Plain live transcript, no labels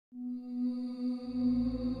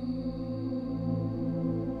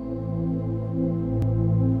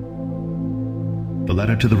The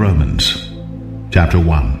letter to the Romans, chapter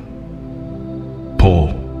 1.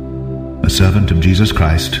 Paul, a servant of Jesus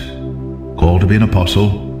Christ, called to be an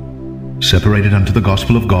apostle, separated unto the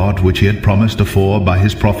gospel of God, which he had promised afore by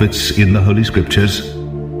his prophets in the Holy Scriptures,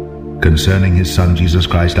 concerning his Son Jesus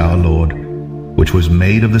Christ our Lord, which was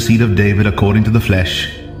made of the seed of David according to the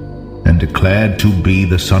flesh, and declared to be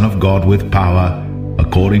the Son of God with power,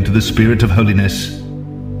 according to the Spirit of holiness,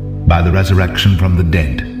 by the resurrection from the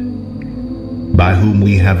dead, by whom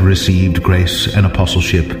we have received grace and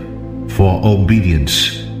apostleship for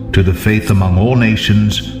obedience to the faith among all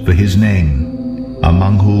nations for his name,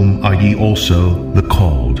 among whom are ye also the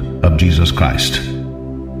called of Jesus Christ.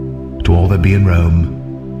 To all that be in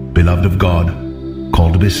Rome, beloved of God,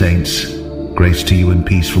 called to be saints, grace to you and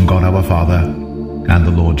peace from God our Father and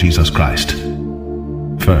the Lord Jesus Christ.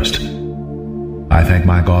 First, I thank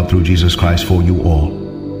my God through Jesus Christ for you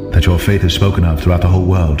all, that your faith is spoken of throughout the whole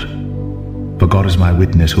world. For God is my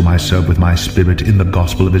witness, whom I serve with my spirit in the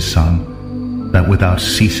gospel of his Son, that without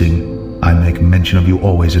ceasing I make mention of you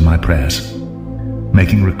always in my prayers,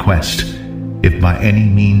 making request, if by any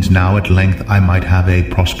means now at length I might have a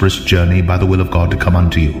prosperous journey by the will of God to come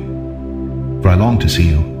unto you. For I long to see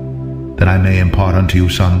you, that I may impart unto you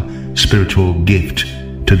some spiritual gift,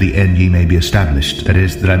 to the end ye may be established, that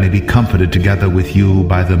is, that I may be comforted together with you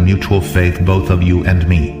by the mutual faith both of you and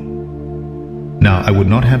me. Now I would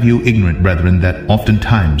not have you ignorant, brethren, that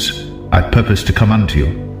oftentimes I purposed to come unto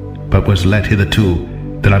you, but was let hitherto,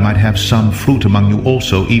 that I might have some fruit among you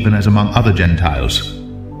also, even as among other Gentiles.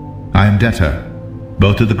 I am debtor,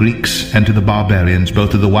 both to the Greeks and to the barbarians, both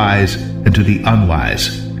to the wise and to the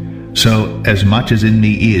unwise. So, as much as in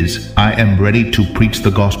me is, I am ready to preach the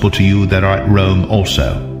gospel to you that are at Rome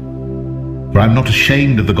also. For I am not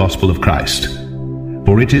ashamed of the gospel of Christ.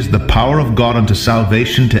 For it is the power of God unto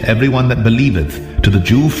salvation to every one that believeth, to the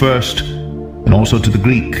Jew first, and also to the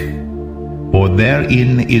Greek. For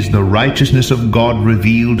therein is the righteousness of God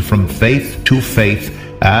revealed from faith to faith,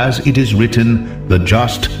 as it is written, the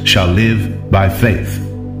just shall live by faith.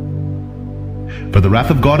 For the wrath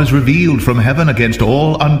of God is revealed from heaven against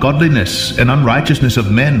all ungodliness and unrighteousness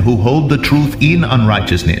of men who hold the truth in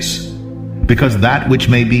unrighteousness, because that which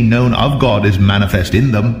may be known of God is manifest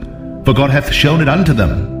in them, for God hath shown it unto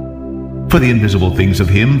them. For the invisible things of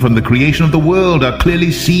him from the creation of the world are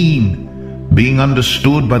clearly seen, being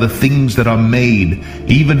understood by the things that are made,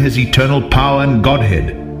 even his eternal power and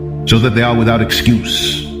Godhead, so that they are without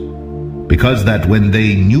excuse. Because that when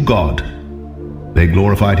they knew God, they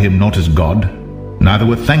glorified him not as God, neither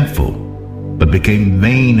were thankful, but became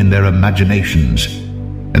vain in their imaginations,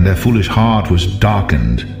 and their foolish heart was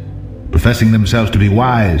darkened. Professing themselves to be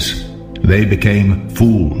wise, they became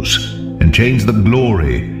fools, and changed the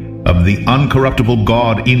glory of the uncorruptible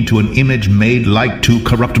God into an image made like to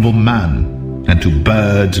corruptible man, and to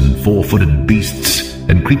birds and four-footed beasts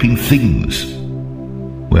and creeping things.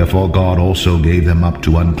 Wherefore God also gave them up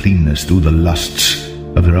to uncleanness through the lusts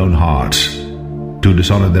of their own hearts, to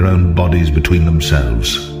dishonor their own bodies between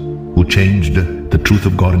themselves, who changed the truth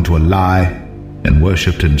of God into a lie, and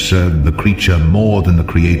worshipped and served the creature more than the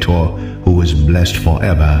Creator, who is blessed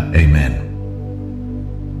forever. Amen.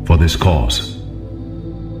 For this cause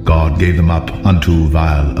God gave them up unto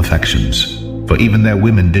vile affections, for even their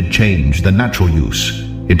women did change the natural use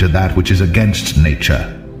into that which is against nature,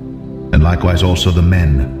 and likewise also the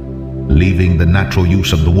men, leaving the natural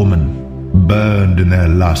use of the woman, burned in their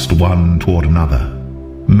lust one toward another,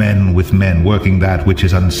 men with men, working that which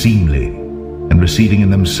is unseemly, and receiving in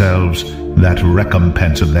themselves that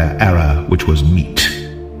recompense of their error which was meet.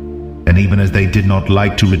 And even as they did not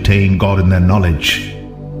like to retain God in their knowledge,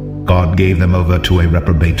 God gave them over to a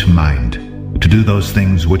reprobate mind, to do those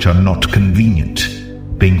things which are not convenient,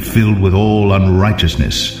 being filled with all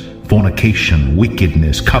unrighteousness, fornication,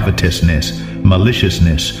 wickedness, covetousness,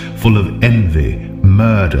 maliciousness, full of envy,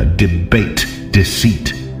 murder, debate,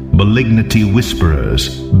 deceit, malignity,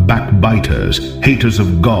 whisperers, backbiters, haters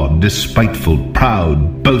of God, despiteful,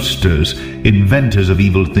 proud, boasters, inventors of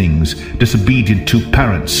evil things, disobedient to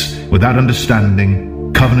parents, without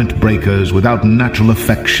understanding, covenant breakers, without natural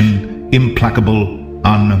affection, implacable,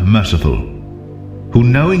 unmerciful, who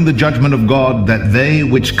knowing the judgment of God, that they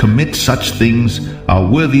which commit such things are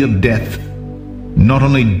worthy of death, not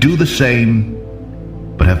only do the same,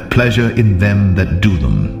 but have pleasure in them that do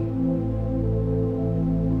them.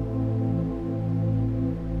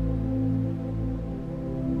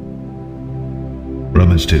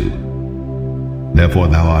 Romans 2. Therefore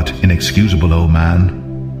thou art inexcusable, O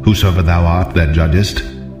man, whosoever thou art that judgest.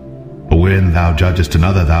 For wherein thou judgest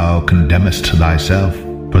another, thou condemnest thyself,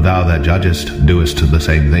 for thou that judgest doest the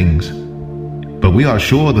same things. But we are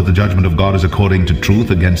sure that the judgment of God is according to truth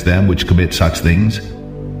against them which commit such things.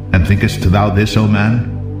 And thinkest thou this, O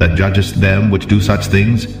man, that judgest them which do such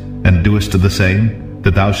things, and doest the same,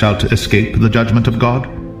 that thou shalt escape the judgment of God?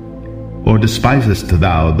 Or despisest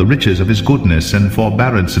thou the riches of his goodness and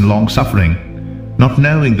forbearance and long-suffering, not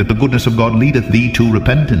knowing that the goodness of God leadeth thee to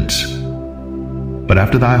repentance? But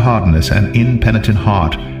after thy hardness and impenitent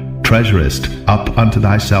heart treasurest up unto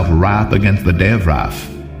thyself wrath against the day of wrath,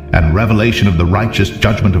 and revelation of the righteous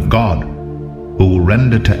judgment of God, who will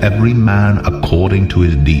render to every man according to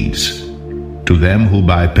his deeds. To them who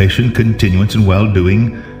by patient continuance in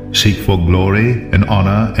well-doing seek for glory and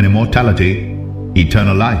honor and immortality,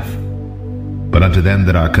 eternal life. But unto them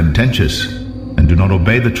that are contentious, and do not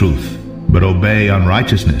obey the truth, but obey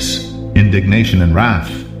unrighteousness, indignation and wrath,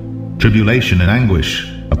 tribulation and anguish,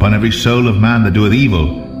 upon every soul of man that doeth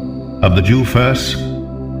evil, of the Jew first,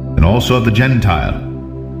 and also of the Gentile.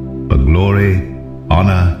 But glory,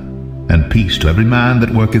 honor, and peace to every man that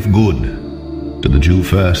worketh good, to the Jew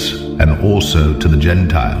first, and also to the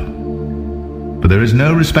Gentile. For there is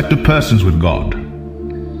no respect of persons with God.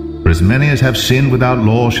 For as many as have sinned without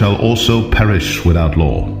law shall also perish without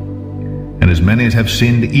law. And as many as have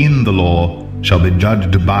sinned in the law shall be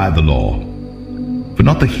judged by the law. For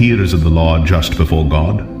not the hearers of the law are just before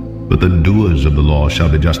God, but the doers of the law shall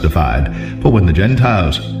be justified. For when the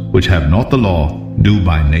Gentiles, which have not the law, do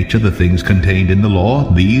by nature the things contained in the law,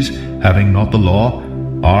 these, having not the law,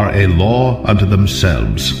 are a law unto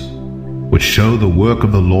themselves, which show the work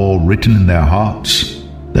of the law written in their hearts,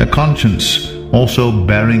 their conscience also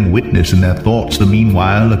bearing witness in their thoughts, the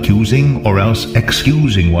meanwhile accusing or else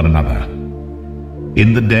excusing one another.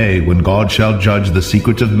 In the day when God shall judge the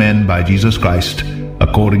secrets of men by Jesus Christ,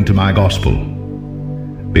 according to my gospel.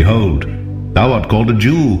 Behold, thou art called a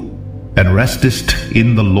Jew, and restest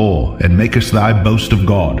in the law, and makest thy boast of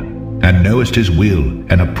God, and knowest his will,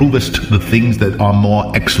 and approvest the things that are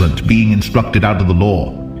more excellent, being instructed out of the law,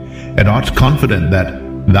 and art confident that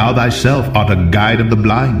thou thyself art a guide of the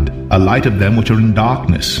blind, a light of them which are in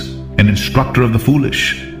darkness, an instructor of the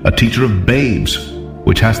foolish, a teacher of babes,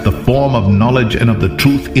 which hast the form of knowledge and of the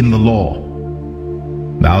truth in the law.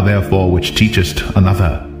 Thou therefore which teachest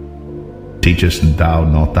another, teachest thou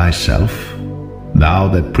not thyself? Thou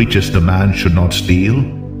that preachest a man should not steal,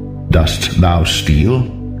 dost thou steal?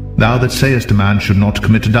 Thou that sayest a man should not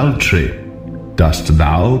commit adultery, dost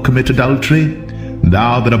thou commit adultery?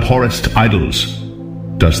 Thou that abhorrest idols,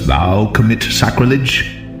 dost thou commit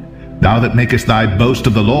sacrilege? Thou that makest thy boast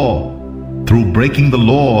of the law, through breaking the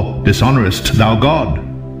law dishonorest thou God.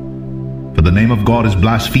 For the name of God is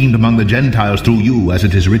blasphemed among the Gentiles through you, as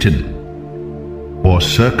it is written, For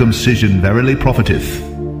circumcision verily profiteth,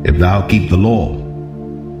 if thou keep the law.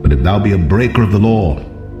 But if thou be a breaker of the law,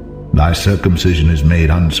 thy circumcision is made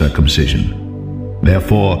uncircumcision.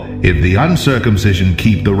 Therefore, if the uncircumcision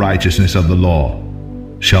keep the righteousness of the law,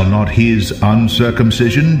 shall not his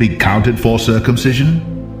uncircumcision be counted for circumcision?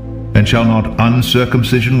 And shall not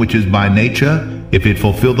uncircumcision which is by nature, if it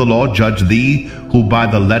fulfill the law, judge thee, who by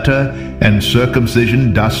the letter and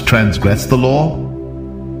circumcision dost transgress the law?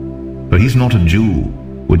 For he is not a Jew,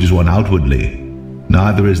 which is one outwardly,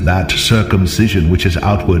 neither is that circumcision which is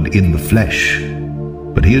outward in the flesh.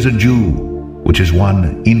 But he is a Jew, which is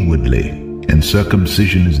one inwardly, and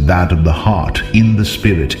circumcision is that of the heart, in the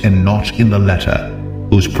spirit, and not in the letter,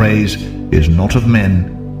 whose praise is not of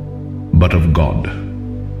men, but of God.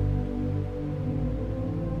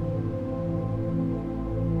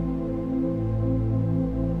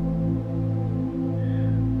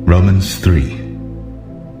 Romans 3.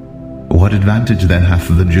 What advantage then hath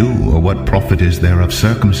the Jew, or what profit is there of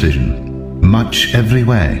circumcision? Much every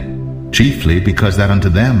way, chiefly because that unto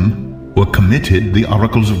them were committed the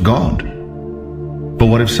oracles of God. For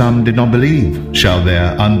what if some did not believe? Shall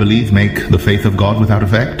their unbelief make the faith of God without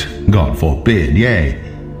effect? God forbid. Yea,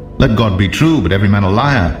 let God be true, but every man a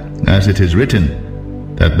liar, as it is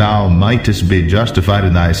written, that thou mightest be justified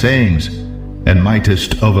in thy sayings, and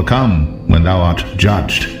mightest overcome when thou art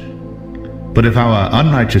judged. But if our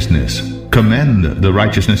unrighteousness commend the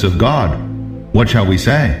righteousness of God, what shall we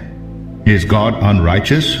say? Is God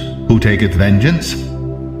unrighteous, who taketh vengeance?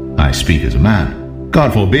 I speak as a man.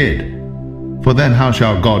 God forbid. For then how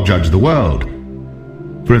shall God judge the world?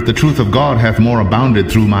 For if the truth of God hath more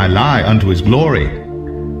abounded through my lie unto his glory,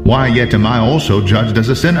 why yet am I also judged as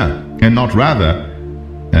a sinner, and not rather,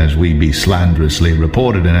 as we be slanderously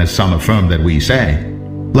reported, and as some affirm that we say,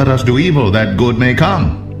 Let us do evil, that good may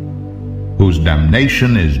come, whose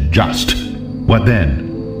damnation is just. What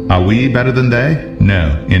then? Are we better than they?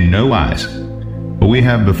 No, in no wise. For we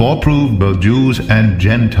have before proved, both Jews and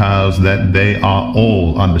Gentiles, that they are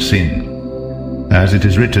all under sin. as it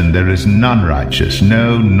is written, there is none righteous,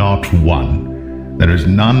 no, not one. There is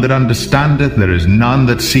none that understandeth, there is none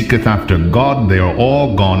that seeketh after God. They are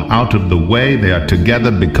all gone out of the way, they are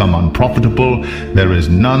together become unprofitable. There is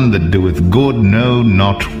none that doeth good, no,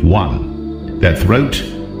 not one. Their throat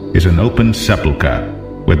is an open sepulchre.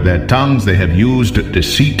 With their tongues they have used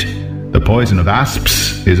deceit. The poison of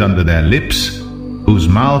asps is under their lips, whose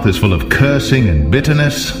mouth is full of cursing and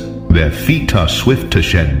bitterness. Their feet are swift to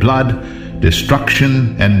shed blood.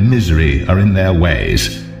 Destruction and misery are in their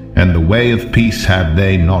ways, and the way of peace have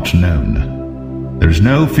they not known. There is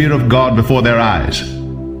no fear of God before their eyes.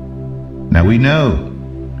 Now we know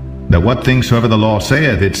that what things soever the law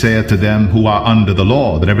saith, it saith to them who are under the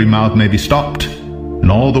law, that every mouth may be stopped, and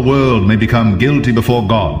all the world may become guilty before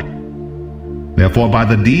God. Therefore by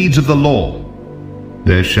the deeds of the law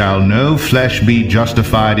there shall no flesh be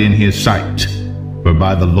justified in his sight, for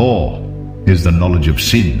by the law is the knowledge of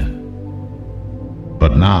sin.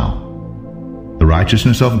 But now the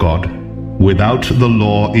righteousness of God without the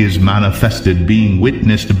law is manifested, being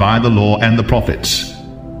witnessed by the law and the prophets,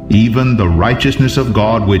 even the righteousness of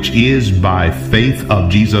God which is by faith of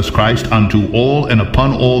Jesus Christ unto all and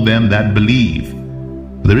upon all them that believe.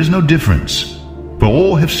 There is no difference, for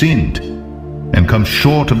all have sinned and come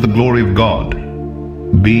short of the glory of God,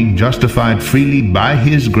 being justified freely by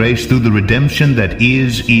his grace through the redemption that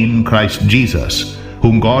is in Christ Jesus,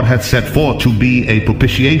 whom God hath set forth to be a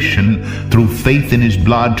propitiation through faith in his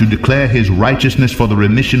blood, to declare his righteousness for the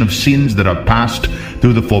remission of sins that are past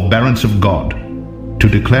through the forbearance of God. To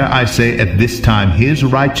declare, I say, at this time his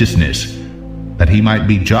righteousness, that he might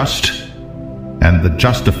be just and the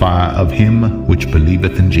justifier of him which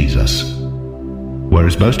believeth in Jesus. Where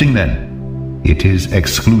is boasting then? It is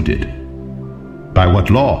excluded. By what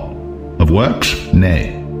law? Of works?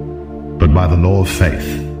 Nay, but by the law of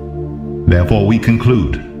faith. Therefore we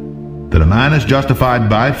conclude that a man is justified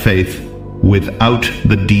by faith without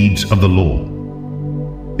the deeds of the law.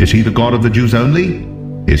 Is he the God of the Jews only?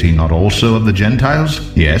 Is he not also of the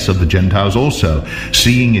Gentiles? Yes, of the Gentiles also,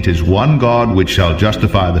 seeing it is one God which shall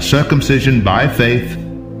justify the circumcision by faith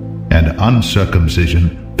and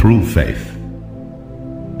uncircumcision through faith.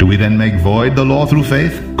 Do we then make void the law through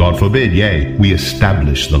faith? God forbid, yea, we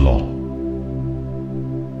establish the law.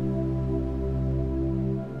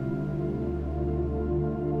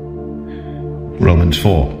 Romans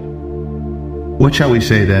 4. What shall we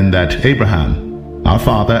say then that Abraham, our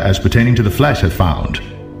father, as pertaining to the flesh, hath found?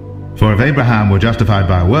 For if Abraham were justified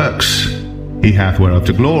by works, he hath whereof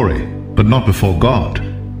to glory, but not before God.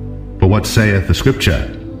 For what saith the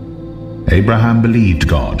Scripture? Abraham believed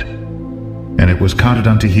God, and it was counted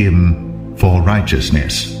unto him for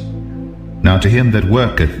righteousness. Now to him that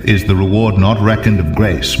worketh is the reward not reckoned of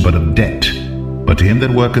grace, but of debt. But to him that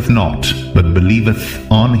worketh not, but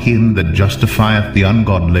believeth on him that justifieth the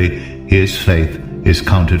ungodly, his faith is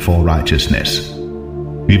counted for righteousness.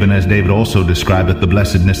 Even as David also describeth the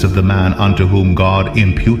blessedness of the man unto whom God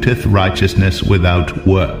imputeth righteousness without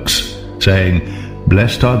works, saying,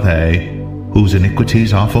 Blessed are they whose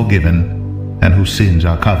iniquities are forgiven, and whose sins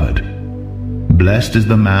are covered. Blessed is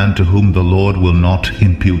the man to whom the Lord will not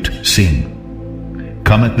impute sin.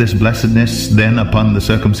 Cometh this blessedness then upon the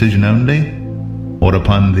circumcision only, or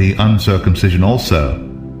upon the uncircumcision also?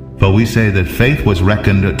 For we say that faith was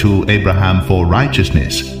reckoned to Abraham for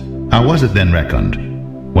righteousness. How was it then reckoned?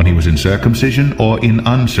 When he was in circumcision or in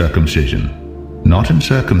uncircumcision? Not in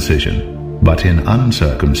circumcision, but in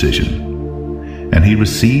uncircumcision. And he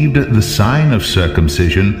received the sign of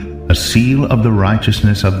circumcision, a seal of the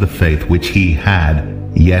righteousness of the faith which he had,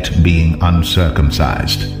 yet being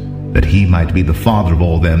uncircumcised, that he might be the father of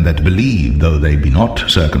all them that believe, though they be not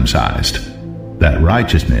circumcised, that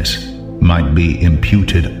righteousness might be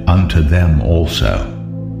imputed unto them also,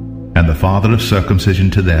 and the father of circumcision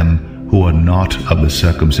to them who are not of the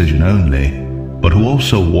circumcision only, but who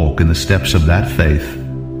also walk in the steps of that faith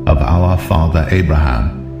of our father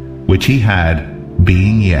Abraham, which he had,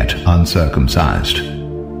 being yet uncircumcised.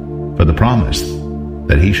 For the promise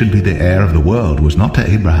that he should be the heir of the world was not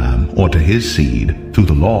to Abraham or to his seed through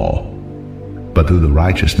the law, but through the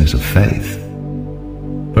righteousness of faith.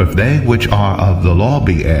 For if they which are of the law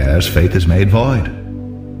be heirs, faith is made void,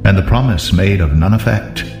 and the promise made of none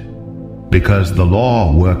effect. Because the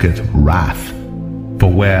law worketh wrath. For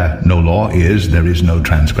where no law is, there is no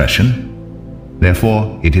transgression.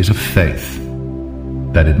 Therefore it is of faith,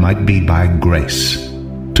 that it might be by grace,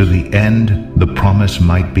 to the end the promise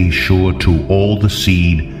might be sure to all the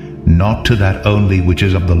seed, not to that only which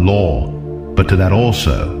is of the law, but to that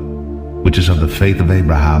also which is of the faith of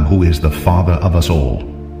Abraham, who is the father of us all.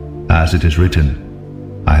 As it is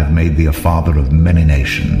written, I have made thee a father of many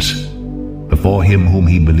nations, before him whom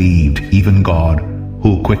he believed, even God,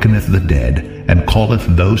 who quickeneth the dead, and calleth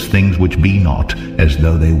those things which be not as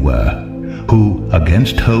though they were, who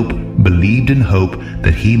against hope believed in hope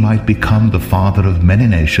that he might become the father of many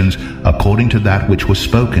nations, according to that which was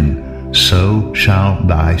spoken, so shall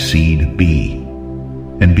thy seed be.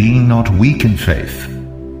 And being not weak in faith,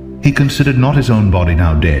 he considered not his own body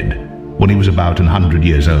now dead, when he was about 100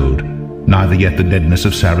 years old, neither yet the deadness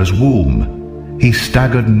of Sarah's womb. He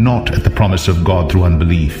staggered not at the promise of God through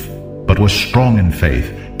unbelief, but was strong in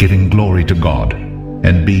faith, giving glory to God,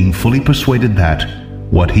 and being fully persuaded that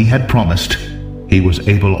what he had promised he was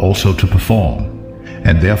able also to perform,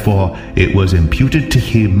 and therefore it was imputed to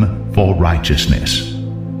him for righteousness.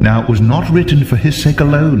 Now it was not written for his sake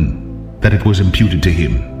alone that it was imputed to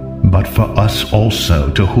him, but for us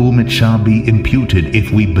also, to whom it shall be imputed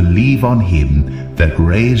if we believe on him that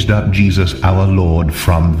raised up Jesus our Lord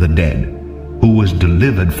from the dead, who was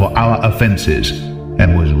delivered for our offenses,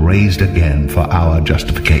 and was raised again for our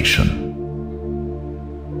justification.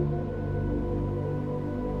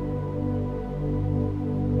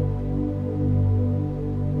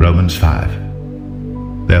 Romans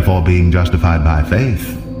 5. Therefore, being justified by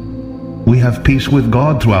faith, we have peace with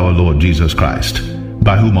God through our Lord Jesus Christ,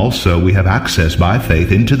 by whom also we have access by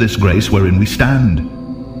faith into this grace wherein we stand,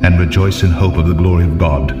 and rejoice in hope of the glory of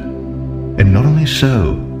God. And not only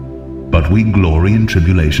so, but we glory in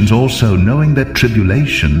tribulations also, knowing that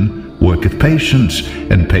tribulation worketh patience,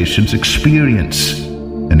 and patience experience,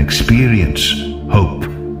 and experience hope,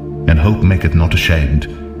 and hope maketh not ashamed,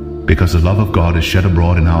 because the love of God is shed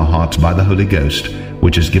abroad in our hearts by the Holy Ghost,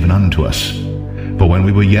 which is given unto us. For when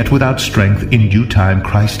we were yet without strength, in due time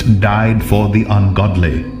Christ died for the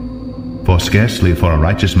ungodly. For scarcely for a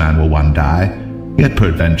righteous man will one die, yet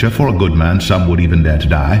peradventure for a good man some would even dare to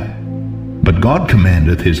die. But God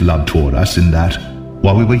commendeth his love toward us, in that,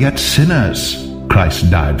 while we were yet sinners,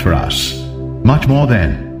 Christ died for us. Much more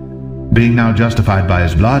then, being now justified by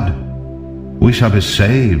his blood, we shall be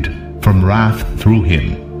saved from wrath through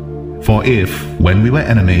him. For if, when we were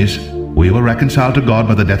enemies, we were reconciled to God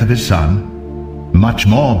by the death of his Son, much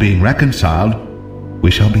more, being reconciled,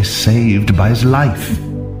 we shall be saved by his life.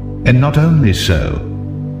 And not only so,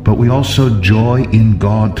 but we also joy in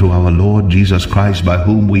God through our Lord Jesus Christ, by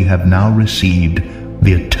whom we have now received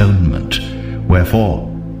the atonement. Wherefore,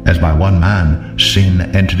 as by one man sin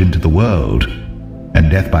entered into the world,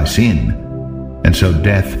 and death by sin, and so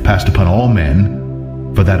death passed upon all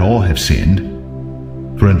men, for that all have sinned.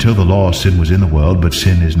 For until the law, sin was in the world, but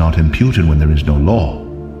sin is not imputed when there is no law.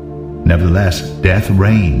 Nevertheless, death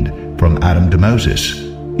reigned from Adam to Moses,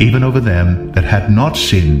 even over them that had not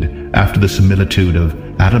sinned, after the similitude of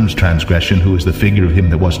Adam's transgression, who is the figure of him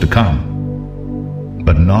that was to come.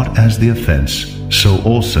 But not as the offense, so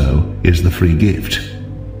also is the free gift.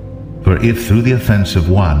 For if through the offense of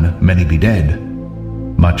one many be dead,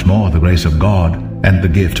 much more the grace of God, and the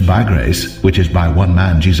gift by grace, which is by one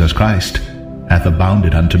man Jesus Christ, hath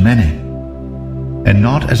abounded unto many. And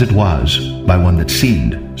not as it was by one that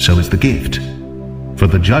sinned, so is the gift. For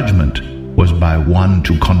the judgment was by one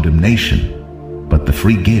to condemnation, but the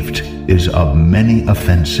free gift is of many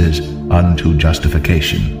offenses unto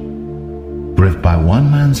justification. For if by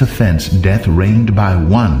one man's offense death reigned by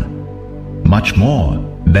one, much more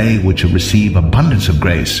they which receive abundance of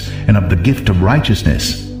grace and of the gift of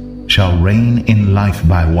righteousness shall reign in life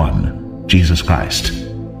by one, Jesus Christ.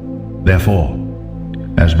 Therefore,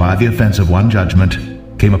 as by the offense of one judgment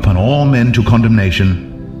came upon all men to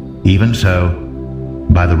condemnation, even so,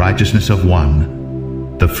 by the righteousness of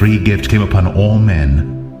one, the free gift came upon all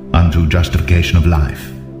men unto justification of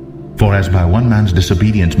life. For as by one man's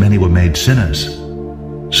disobedience many were made sinners,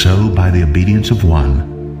 so by the obedience of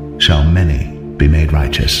one shall many be made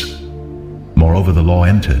righteous. Moreover, the law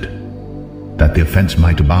entered, that the offense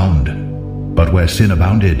might abound. But where sin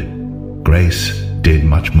abounded, grace did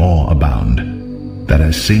much more abound, that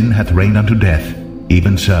as sin hath reigned unto death,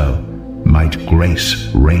 even so might grace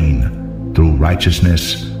reign through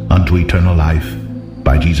righteousness unto eternal life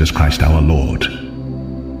by Jesus Christ our Lord.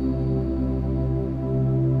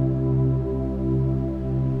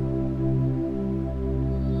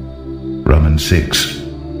 Romans 6.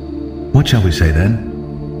 What shall we say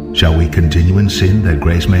then? Shall we continue in sin that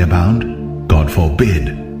grace may abound? God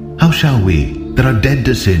forbid. How shall we, that are dead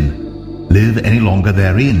to sin, live any longer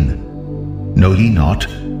therein? Know ye not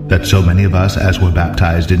that so many of us as were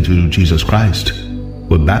baptized into Jesus Christ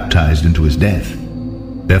were baptized into his death?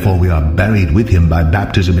 Therefore we are buried with him by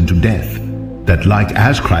baptism into death, that like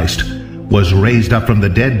as Christ was raised up from the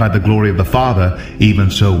dead by the glory of the Father,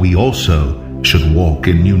 even so we also should walk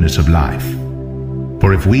in newness of life.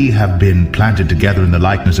 For if we have been planted together in the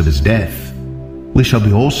likeness of his death, we shall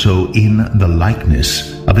be also in the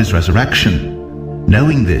likeness of his resurrection,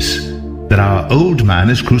 knowing this, that our old man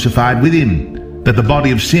is crucified with him, that the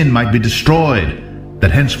body of sin might be destroyed,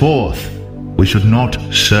 that henceforth we should not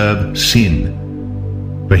serve sin.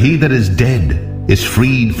 For he that is dead is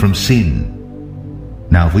freed from sin.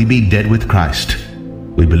 Now if we be dead with Christ,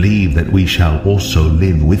 we believe that we shall also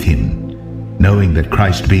live with him, knowing that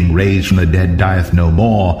Christ being raised from the dead dieth no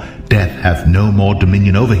more, death hath no more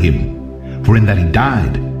dominion over him. For in that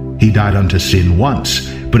he died unto sin once,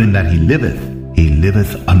 but in that he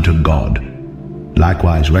liveth unto God.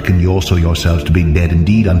 Likewise reckon ye also yourselves to be dead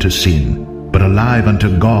indeed unto sin, but alive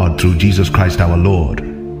unto God through Jesus Christ our Lord.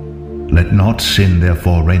 Let not sin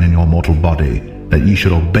therefore reign in your mortal body, that ye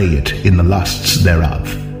should obey it in the lusts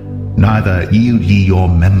thereof. Neither yield ye your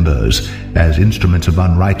members as instruments of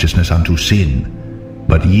unrighteousness unto sin,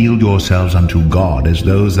 but yield yourselves unto God as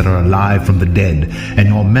those that are alive from the dead, and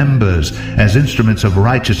your members as instruments of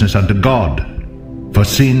righteousness unto God. For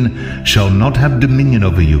sin shall not have dominion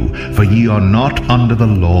over you, for ye are not under the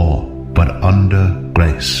law, but under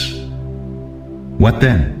grace. What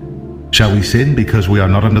then? Shall we sin because we are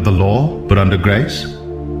not under the law, but under grace?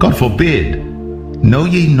 God forbid. Know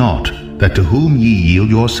ye not that to whom ye yield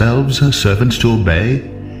yourselves as servants to obey,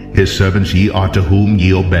 his servants ye are to whom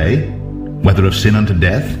ye obey, whether of sin unto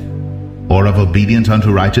death, or of obedience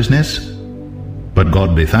unto righteousness? But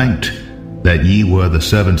God be thanked, that ye were the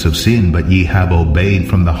servants of sin, but ye have obeyed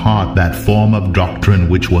from the heart that form of doctrine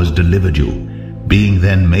which was delivered you. Being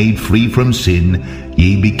then made free from sin,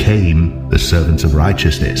 ye became the servants of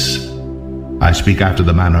righteousness. I speak after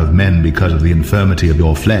the manner of men because of the infirmity of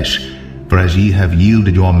your flesh. For as ye have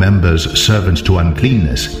yielded your members servants to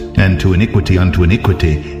uncleanness, and to iniquity unto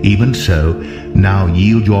iniquity, even so now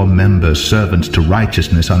yield your members servants to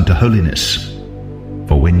righteousness unto holiness.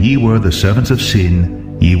 For when ye were the servants of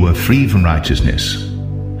sin, ye were free from righteousness.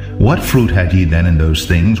 What fruit had ye then in those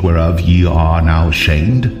things whereof ye are now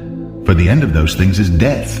ashamed? For the end of those things is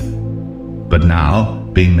death. But now,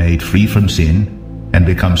 being made free from sin, and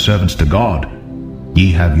become servants to God,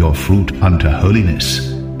 ye have your fruit unto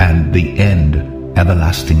holiness, and the end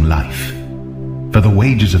everlasting life. For the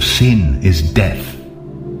wages of sin is death,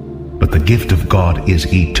 but the gift of God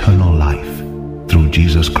is eternal life through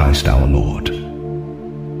Jesus Christ our Lord.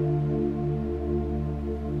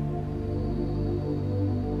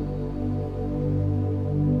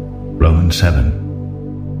 Romans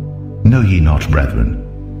 7. Know ye not,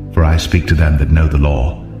 brethren, for I speak to them that know the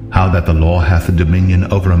law, how that the law hath a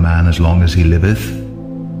dominion over a man as long as he liveth?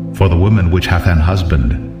 For the woman which hath an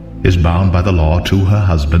husband is bound by the law to her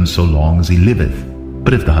husband so long as he liveth.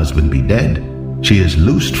 But if the husband be dead, she is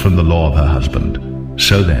loosed from the law of her husband.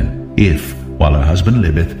 So then, if, while her husband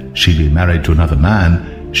liveth, she be married to another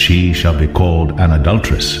man, she shall be called an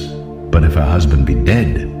adulteress. But if her husband be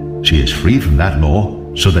dead, she is free from that law,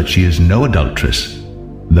 so that she is no adulteress,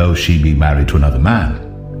 though she be married to another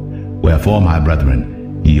man. Wherefore, my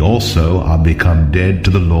brethren, ye also are become dead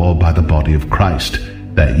to the law by the body of Christ,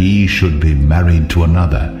 that ye should be married to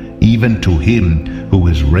another, even to him who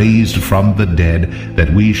is raised from the dead,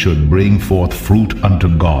 that we should bring forth fruit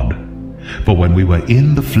unto God. For when we were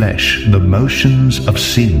in the flesh, the motions of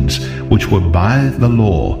sins, which were by the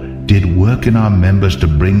law, did work in our members to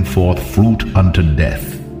bring forth fruit unto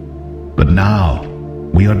death. But now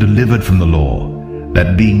we are delivered from the law,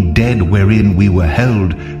 that being dead wherein we were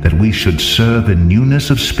held, that we should serve in newness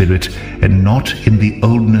of spirit, and not in the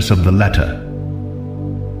oldness of the letter.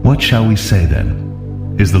 What shall we say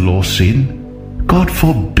then? Is the law sin? God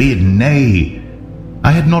forbid, nay.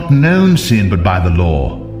 I had not known sin but by the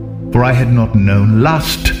law. For I had not known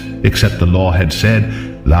lust, except the law had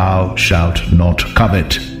said, Thou shalt not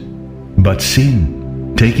covet. But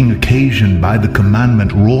sin, taking occasion by the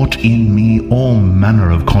commandment, wrought in me all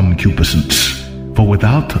manner of concupiscence. For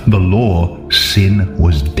without the law sin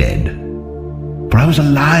was dead. For I was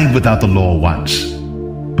alive without the law once.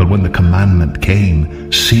 But when the commandment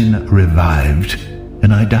came, sin revived,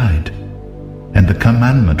 and I died. And the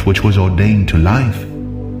commandment which was ordained to life,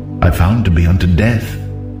 I found to be unto death.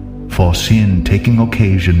 For sin, taking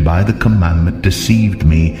occasion by the commandment, deceived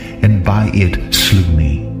me, and by it slew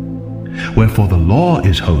me. Wherefore the law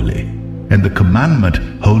is holy, and the commandment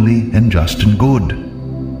holy and just and good.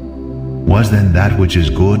 Was then that which is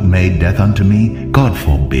good made death unto me? God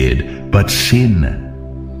forbid. But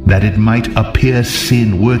sin, that it might appear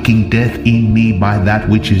sin, working death in me by that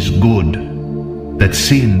which is good, that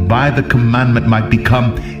sin by the commandment might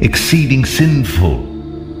become exceeding sinful.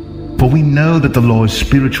 For we know that the law is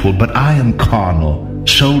spiritual, but I am carnal,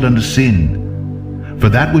 sold unto sin. For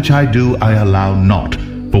that which I do I allow not,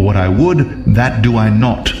 for what I would, that do I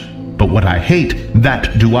not. but what I hate,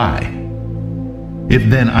 that do I. If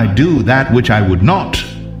then I do that which I would not,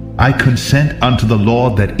 I consent unto the law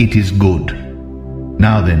that it is good.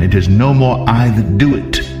 Now then, it is no more I that do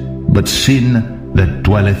it, but sin that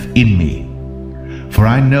dwelleth in me. For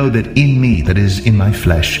I know that in me, that is, in my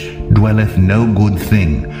flesh, dwelleth no good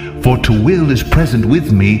thing. For to will is present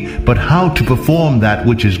with me, but how to perform that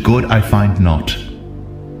which is good I find not.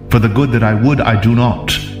 For the good that I would I do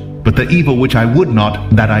not, but the evil which I would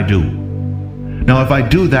not, that I do. Now if I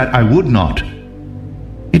do that I would not,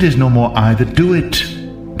 it is no more I that do it,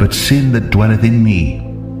 but sin that dwelleth in me.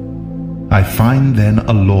 I find then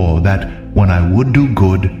a law, that when I would do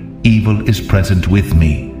good, evil is present with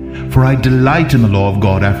me. For I delight in the law of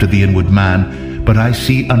God after the inward man, but I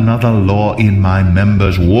see another law in my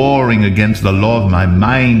members, warring against the law of my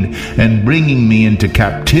mind, and bringing me into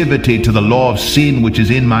captivity to the law of sin which is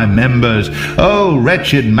in my members. O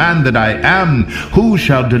wretched man that I am, who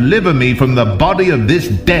shall deliver me from the body of this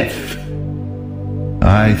death?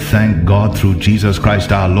 I thank God through Jesus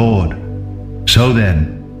Christ our Lord. So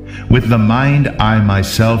then, with the mind I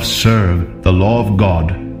myself serve the law of God,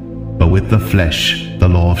 but with the flesh the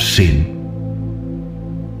law of sin.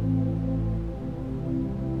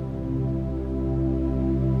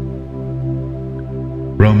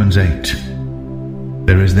 Romans 8.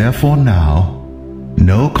 There is therefore now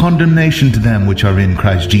no condemnation to them which are in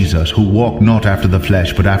Christ Jesus, who walk not after the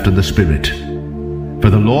flesh, but after the Spirit.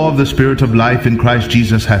 For the law of the Spirit of life in Christ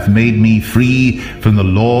Jesus hath made me free from the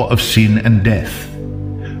law of sin and death.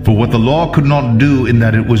 For what the law could not do, in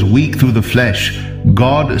that it was weak through the flesh,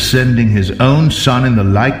 God sending his own Son in the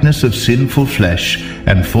likeness of sinful flesh,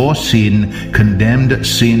 and for sin condemned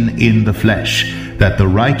sin in the flesh, that the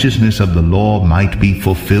righteousness of the law might be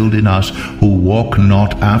fulfilled in us, who walk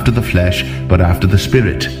not after the flesh, but after the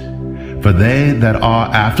Spirit. For they that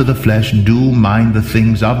are after the flesh do mind the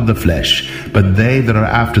things of the flesh, but they that are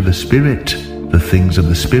after the Spirit, the things of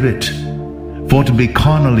the Spirit. For to be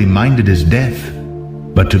carnally minded is death,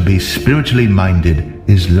 but to be spiritually minded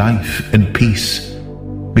is life and peace.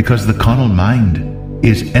 Because the carnal mind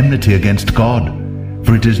is enmity against God,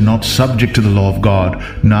 for it is not subject to the law of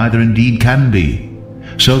God, neither indeed can be.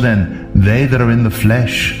 So then, they that are in the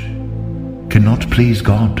flesh cannot please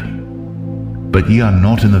God. But ye are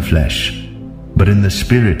not in the flesh, but in the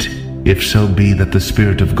Spirit, if so be that the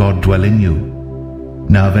Spirit of God dwell in you.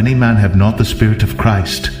 Now if any man have not the Spirit of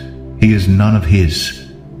Christ, he is none of his.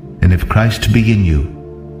 And if Christ be in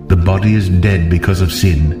you, the body is dead because of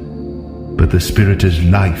sin, but the Spirit is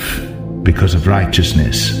life because of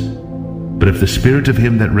righteousness. But if the Spirit of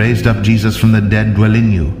him that raised up Jesus from the dead dwell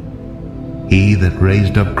in you, he that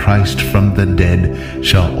raised up Christ from the dead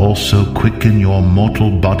shall also quicken your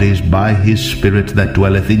mortal bodies by his Spirit that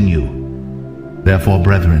dwelleth in you. Therefore,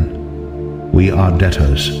 brethren, we are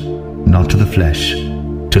debtors, not to the flesh,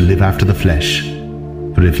 to live after the flesh.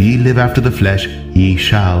 For if ye live after the flesh, ye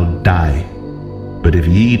shall die. But if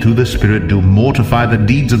ye through the Spirit do mortify the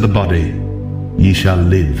deeds of the body, ye shall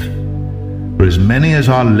live. For as many as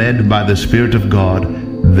are led by the Spirit of God,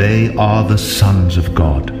 they are the sons of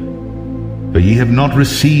God. For ye have not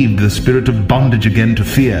received the spirit of bondage again to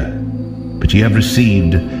fear, but ye have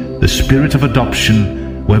received the Spirit of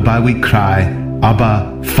adoption, whereby we cry,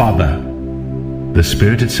 Abba, Father. The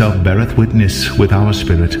Spirit itself beareth witness with our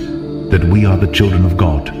spirit that we are the children of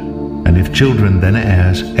God. And if children, then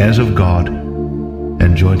heirs, heirs of God,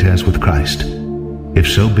 and joint heirs with Christ, if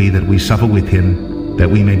so be that we suffer with him, that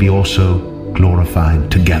we may be also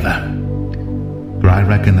glorified together. For I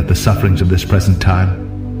reckon that the sufferings of this present time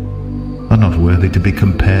are not worthy to be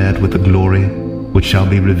compared with the glory which shall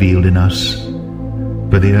be revealed in us.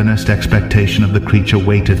 For the earnest expectation of the creature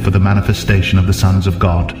waiteth for the manifestation of the sons of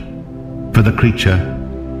God. For the creature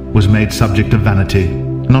was made subject to vanity,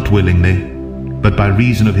 not willingly, but by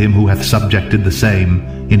reason of him who hath subjected the same,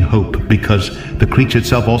 in hope, because the creature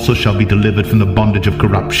itself also shall be delivered from the bondage of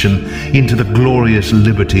corruption into the glorious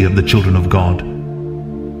liberty of the children of God.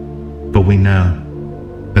 For we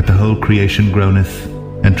know that the whole creation groaneth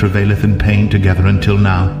and travaileth in pain together until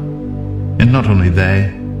now. And not only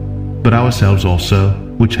they, but ourselves also,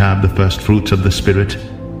 which have the first fruits of the Spirit,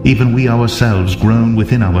 even we ourselves groan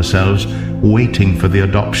within ourselves, waiting for the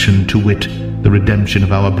adoption, to wit, the redemption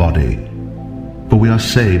of our body. For we are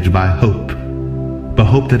saved by hope. For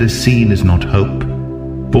hope that is seen is not hope.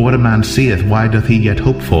 For what a man seeth, why doth he yet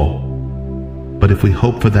hope for? But if we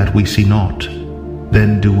hope for that we see not,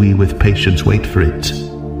 then do we with patience wait for it.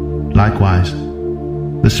 Likewise,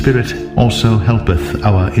 the Spirit also helpeth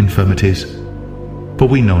our infirmities. For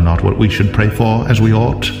we know not what we should pray for as we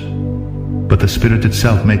ought, but the Spirit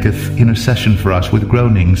itself maketh intercession for us with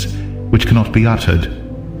groanings which cannot be uttered.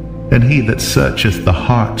 And he that searcheth the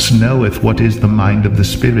hearts knoweth what is the mind of the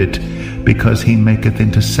Spirit, because he maketh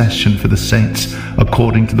intercession for the saints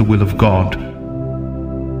according to the will of God.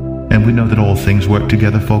 And we know that all things work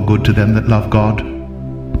together for good to them that love God,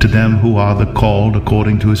 to them who are the called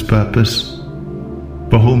according to his purpose.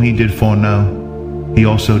 For whom he did foreknow, he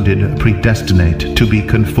also did predestinate to be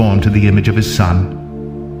conformed to the image of his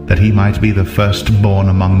Son, that he might be the firstborn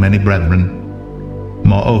among many brethren.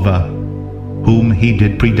 Moreover, whom he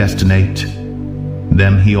did predestinate,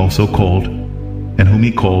 them he also called, and whom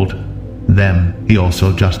he called, them he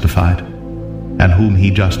also justified, and whom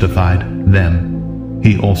he justified, them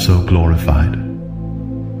he also glorified.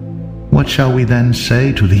 What shall we then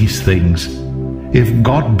say to these things? If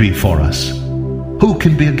God be for us, who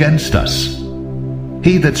can be against us?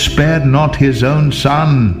 He that spared not his own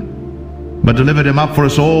Son, but delivered him up for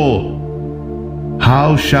us all,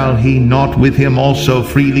 how shall he not with him also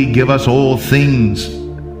freely give us all things?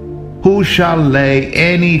 Who shall lay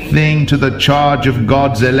anything to the charge of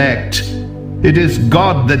God's elect? It is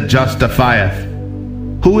God that justifieth.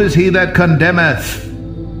 Who is he that condemneth?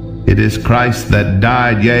 It is Christ that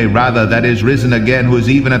died, yea, rather, that is risen again, who is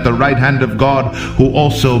even at the right hand of God, who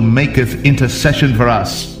also maketh intercession for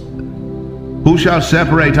us. Who shall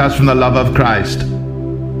separate us from the love of Christ?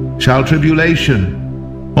 Shall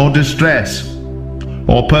tribulation, or distress,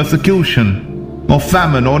 or persecution, or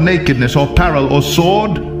famine, or nakedness, or peril, or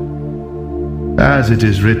sword? As it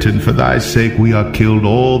is written, for thy sake we are killed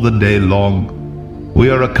all the day long. We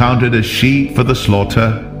are accounted as sheep for the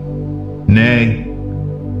slaughter. Nay,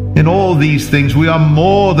 in all these things we are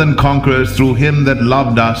more than conquerors through him that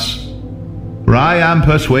loved us. For I am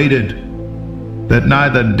persuaded that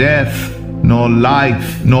neither death, nor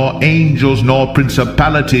life, nor angels, nor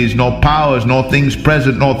principalities, nor powers, nor things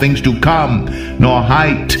present, nor things to come, nor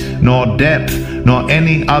height, nor depth, nor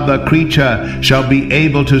any other creature shall be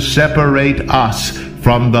able to separate us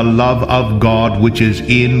from the love of God which is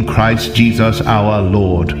in Christ Jesus our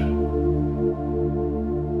Lord.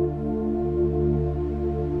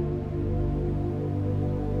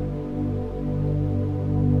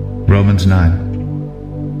 Romans 9.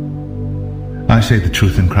 I say the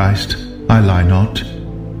truth in Christ, I lie not,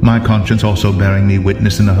 my conscience also bearing me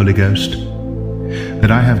witness in the Holy Ghost, that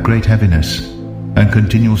I have great heaviness and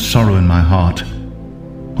continual sorrow in my heart.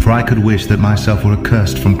 For I could wish that myself were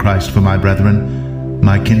accursed from Christ for my brethren,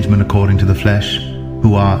 my kinsmen according to the flesh,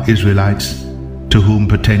 who are Israelites, to whom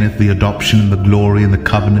pertaineth the adoption and the glory and the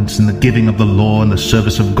covenants and the giving of the law and the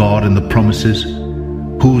service of God and the promises,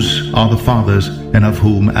 whose are the fathers, and of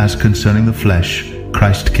whom, as concerning the flesh,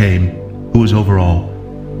 Christ came, who is over all,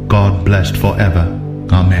 God blessed for ever.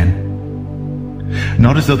 Amen.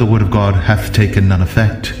 Not as though the word of God hath taken none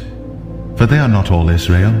effect. For they are not all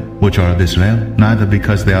Israel, which are of Israel, neither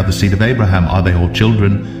because they are the seed of Abraham are they all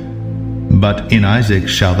children. But in Isaac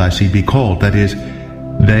shall thy seed be called, that is,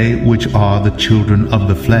 they which are the children of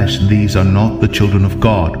the flesh, these are not the children of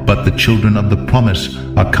God, but the children of the promise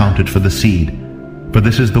are counted for the seed. For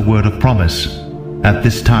this is the word of promise, at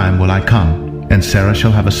this time will I come, and Sarah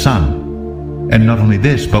shall have a son. And not only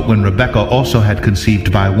this, but when Rebekah also had conceived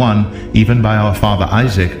by one, even by our father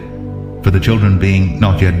Isaac, for the children being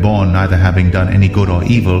not yet born, neither having done any good or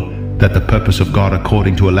evil, that the purpose of God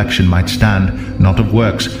according to election might stand, not of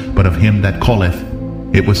works, but of him that calleth,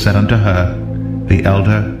 it was said unto her, the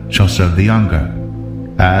elder shall serve the younger.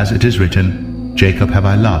 As it is written, Jacob have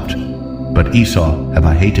I loved, but Esau have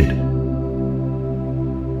I hated.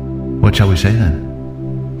 What shall we say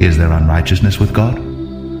then? Is there unrighteousness with God?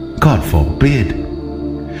 God forbid.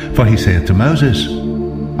 For he saith to Moses,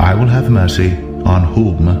 I will have mercy on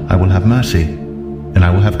whom I will have mercy, and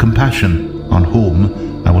I will have compassion on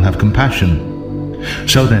whom I will have compassion.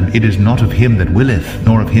 So then it is not of him that willeth,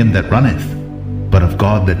 nor of him that runneth, but of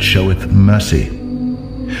God that showeth mercy.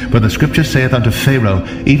 For the scripture saith unto Pharaoh,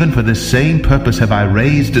 even for this same purpose have I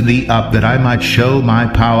raised thee up, that I might show my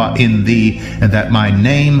power in thee, and that my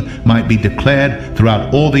name might be declared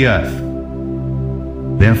throughout all the earth.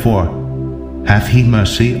 Therefore hath he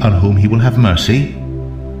mercy on whom he will have mercy,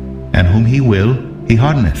 and whom he will he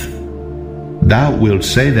hardeneth. Thou wilt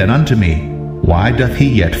say then unto me, why doth he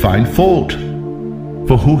yet find fault?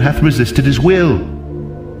 For who hath resisted his will?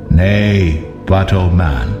 Nay, but, O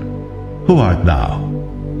man, who art thou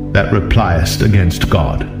that repliest against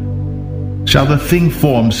God? Shall the thing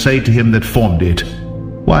formed say to him that formed it,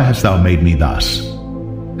 why hast thou made me thus?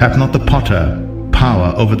 Hath not the potter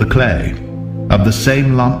power over the clay, of the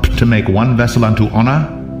same lump to make one vessel unto honor,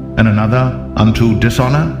 and another unto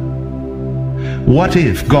dishonor? What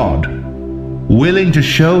if God, willing to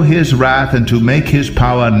show his wrath and to make his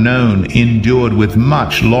power known, endured with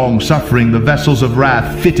much long suffering the vessels of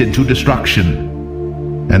wrath fitted to destruction,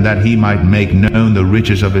 and that he might make known the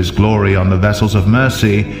riches of his glory on the vessels of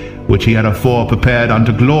mercy, which he had afore prepared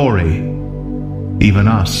unto glory, even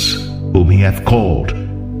us, whom he hath called,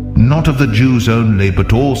 not of the Jews only,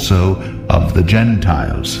 but also of the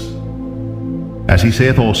Gentiles. As he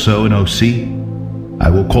saith also in Osee, I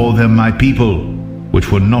will call them my people,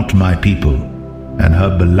 which were not my people, and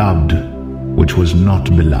her beloved, which was not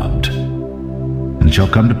beloved. And it shall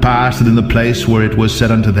come to pass that in the place where it was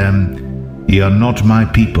said unto them, Ye are not my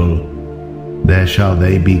people, there shall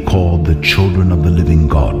they be called the children of the living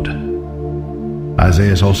God.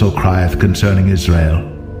 Isaiah also crieth concerning Israel,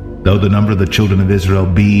 Though the number of the children of Israel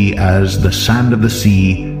be as the sand of the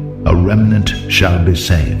sea, a remnant shall be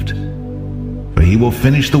saved. For he will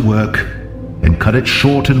finish the work, and cut it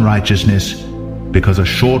short in righteousness, because a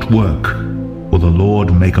short work will the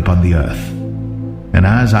Lord make upon the earth. And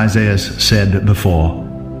as Isaiah said before,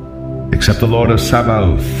 Except the Lord of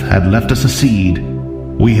Sabaoth had left us a seed,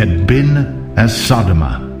 we had been as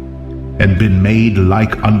Sodoma, and been made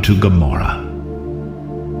like unto Gomorrah.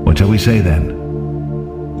 What shall we say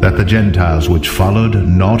then? That the Gentiles which followed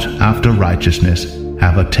not after righteousness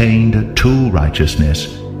have attained to righteousness,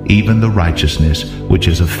 even the righteousness which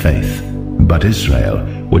is of faith. But Israel,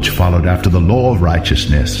 which followed after the law of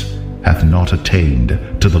righteousness, hath not attained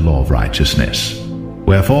to the law of righteousness.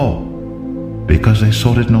 Wherefore? Because they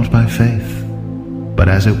sought it not by faith, but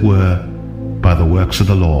as it were by the works of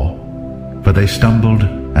the law. For they stumbled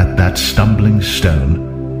at that stumbling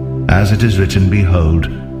stone, as it is written, Behold,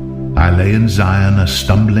 I lay in Zion a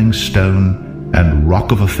stumbling stone and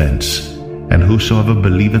rock of offense, and whosoever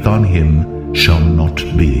believeth on him shall not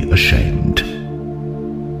be ashamed.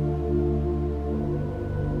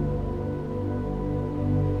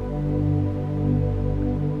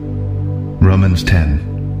 Romans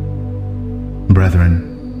 10.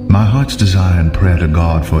 Brethren, my heart's desire and prayer to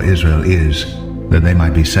God for Israel is, that they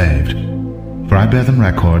might be saved. For I bear them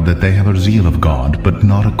record that they have a zeal of God, but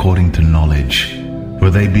not according to knowledge. For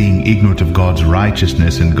they, being ignorant of God's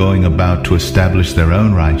righteousness, and going about to establish their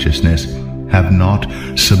own righteousness, have not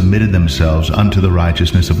submitted themselves unto the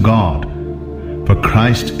righteousness of God. For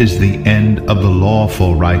Christ is the end of the law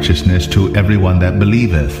for righteousness to everyone that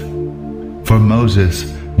believeth. For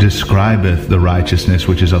Moses describeth the righteousness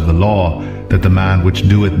which is of the law, that the man which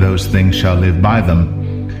doeth those things shall live by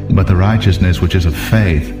them. But the righteousness which is of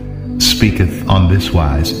faith speaketh on this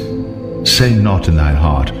wise, Say not in thine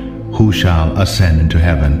heart, Who shall ascend into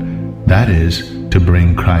heaven? That is, to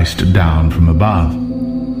bring Christ down from above.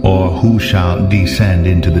 Or who shall descend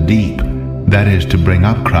into the deep? That is, to bring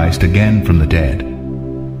up Christ again from the dead.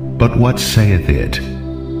 But what saith it?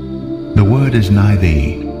 The word is nigh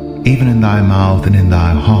thee, even in thy mouth and in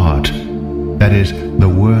thy heart. That is, the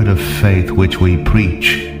word of faith which we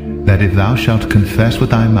preach, that if thou shalt confess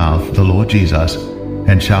with thy mouth the Lord Jesus,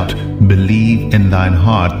 and shalt believe in thine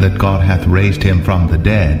heart that God hath raised him from the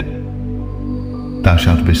dead, thou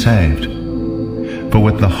shalt be saved. For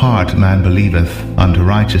with the heart man believeth unto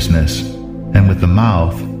righteousness, and with the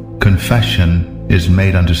mouth confession is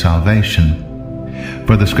made unto salvation.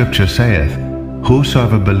 For the scripture saith,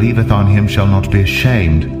 Whosoever believeth on him shall not be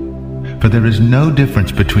ashamed. For there is no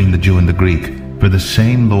difference between the Jew and the Greek, for the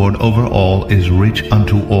same Lord over all is rich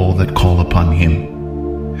unto all that call upon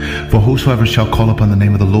him. For whosoever shall call upon the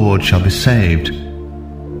name of the Lord shall be saved.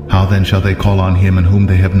 How then shall they call on him in whom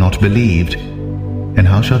they have not believed? And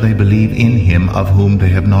how shall they believe in him of whom they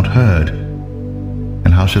have not heard?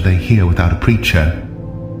 And how shall they hear without a preacher?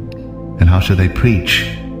 And how shall they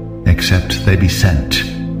preach, except they be sent?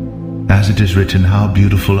 As it is written, How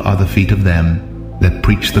beautiful are the feet of them that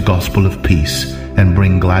preach the gospel of peace, and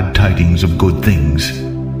bring glad tidings of good things.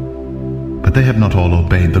 But they have not all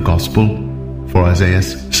obeyed the gospel. For Isaiah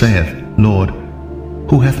saith, Lord,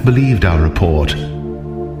 who hath believed our report?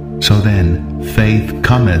 So then faith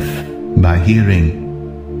cometh by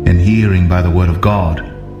hearing, and hearing by the word of God.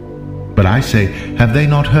 But I say, have they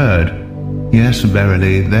not heard? Yes,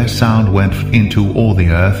 verily, their sound went into all the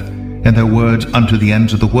earth, and their words unto the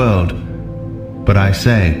ends of the world. But I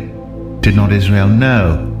say, did not Israel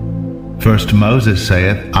know? First Moses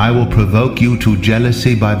saith, I will provoke you to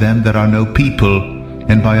jealousy by them that are no people,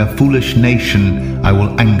 and by a foolish nation I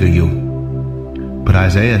will anger you. But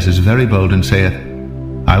Isaiah is very bold, and saith,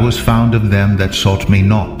 I was found of them that sought me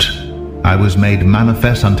not. I was made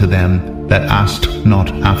manifest unto them that asked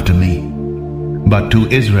not after me. But to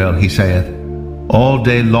Israel he saith, All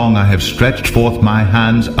day long I have stretched forth my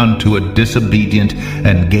hands unto a disobedient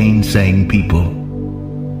and gainsaying people.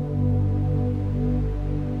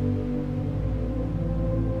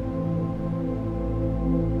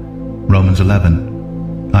 Romans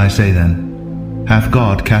 11. I say then, hath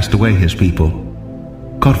God cast away his people?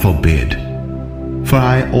 God forbid. For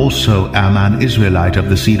I also am an Israelite of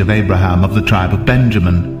the seed of Abraham, of the tribe of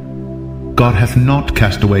Benjamin. God hath not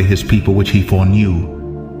cast away his people which he foreknew.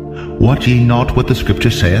 Wot ye not what the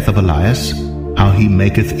Scripture saith of Elias, how he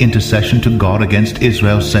maketh intercession to God against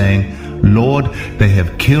Israel, saying, Lord, they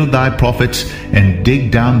have killed thy prophets, and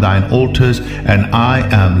digged down thine altars, and I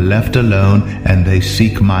am left alone, and they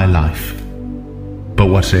seek my life. But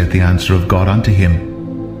what saith the answer of God unto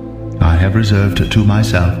him? I have reserved to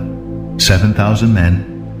myself 7,000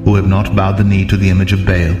 men, who have not bowed the knee to the image of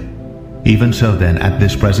Baal. Even so then, at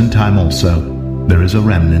this present time also, there is a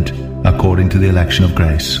remnant, according to the election of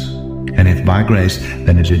grace. And if by grace,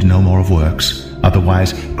 then it is no more of works.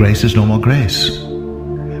 Otherwise, grace is no more grace.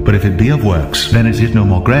 But if it be of works, then it is no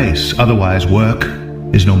more grace. Otherwise, work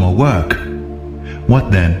is no more work.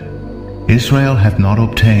 What then? Israel hath not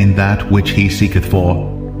obtained that which he seeketh for,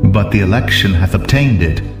 but the election hath obtained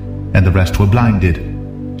it, and the rest were blinded.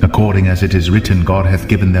 According as it is written, God hath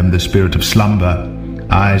given them the spirit of slumber,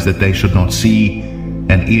 eyes that they should not see,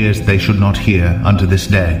 and ears they should not hear, unto this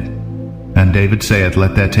day. And David saith,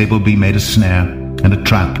 Let their table be made a snare, and a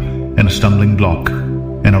trap, and a stumbling block,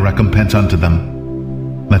 and a recompense unto them.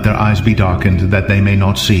 Let their eyes be darkened, that they may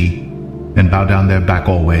not see, and bow down their back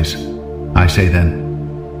always. I say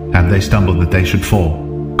then, have they stumbled that they should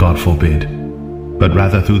fall? God forbid. But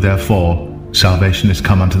rather through their fall, salvation is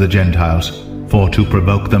come unto the Gentiles, for to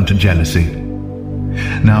provoke them to jealousy.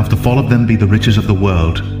 Now if the fall of them be the riches of the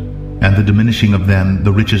world, and the diminishing of them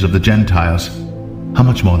the riches of the Gentiles, how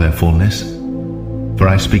much more their fullness? For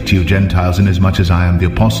I speak to you Gentiles, inasmuch as I am the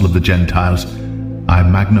apostle of the Gentiles, I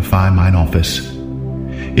magnify mine office.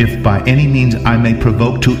 If by any means I may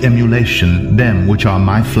provoke to emulation them which are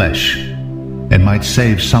my flesh, and might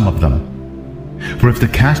save some of them. For if the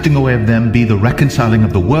casting away of them be the reconciling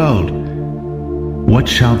of the world, what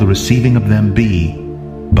shall the receiving of them be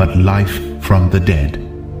but life from the dead?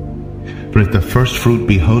 For if the first fruit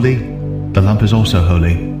be holy, the lump is also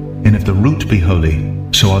holy. And if the root be holy,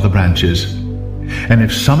 so are the branches. And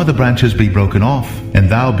if some of the branches be broken off, and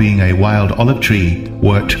thou being a wild olive tree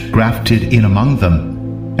wert grafted in among them,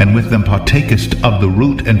 and with them partakest of the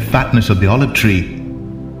root and fatness of the olive tree,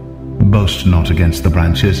 boast not against the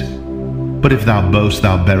branches. But if thou boast,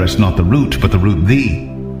 thou bearest not the root, but the root thee.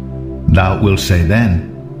 Thou wilt say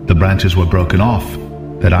then, the branches were broken off,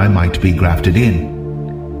 that I might be grafted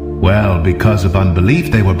in. Well, because of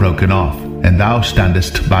unbelief they were broken off, and thou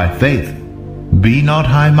standest by faith. Be not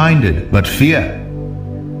high-minded, but fear.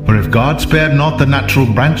 For if God spared not the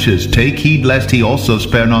natural branches, take heed lest he also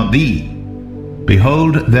spare not thee.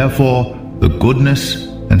 Behold, therefore, the goodness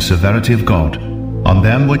and severity of God. On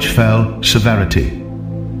them which fell, severity,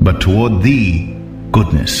 but toward thee,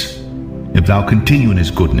 goodness, if thou continue in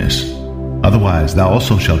his goodness. Otherwise thou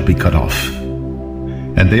also shalt be cut off.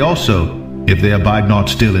 And they also, if they abide not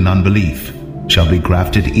still in unbelief, shall be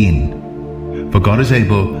grafted in. For God is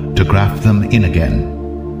able to graft them in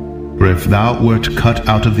again. For if thou wert cut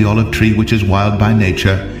out of the olive tree which is wild by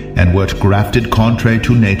nature, and wert grafted contrary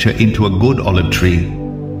to nature into a good olive tree,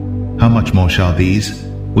 how much more shall these,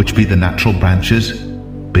 which be the natural branches,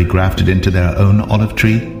 be grafted into their own olive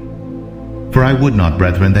tree? For I would not,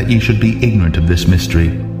 brethren, that ye should be ignorant of this mystery,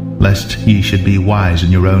 lest ye should be wise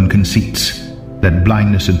in your own conceits, that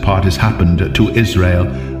blindness in part is happened to Israel,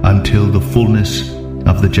 until the fullness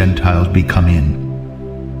of the Gentiles be come in.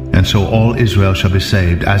 And so all Israel shall be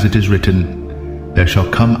saved, as it is written, There shall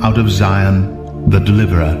come out of Zion the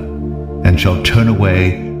deliverer, and shall turn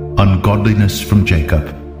away ungodliness from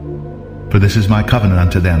Jacob. For this is my covenant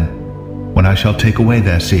unto them, when I shall take away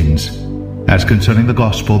their sins. As concerning the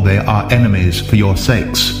gospel, they are enemies for your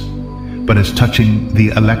sakes. But as touching the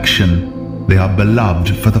election, they are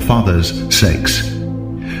beloved for the Father's sakes.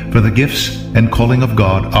 For the gifts and calling of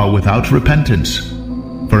God are without repentance.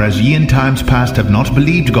 For as ye in times past have not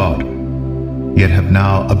believed God, yet have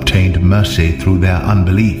now obtained mercy through their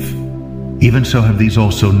unbelief, even so have these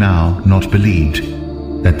also now not believed,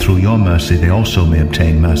 that through your mercy they also may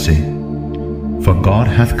obtain mercy. For God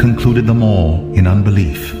hath concluded them all in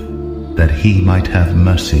unbelief, that he might have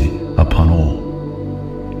mercy upon all.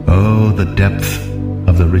 Oh, the depth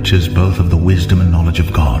of the riches both of the wisdom and knowledge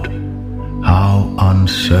of God! How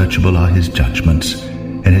unsearchable are his judgments,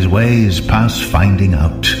 and his ways past finding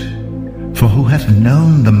out. For who hath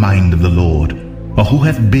known the mind of the Lord? Or who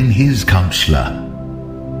hath been his counselor?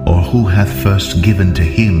 Or who hath first given to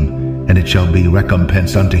him, and it shall be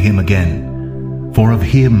recompensed unto him again? For of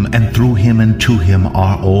him, and through him, and to him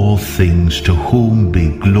are all things, to whom be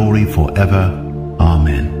glory forever.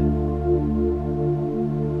 Amen.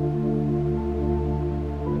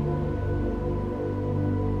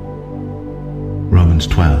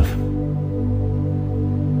 Romans 12.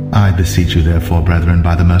 I beseech you therefore, brethren,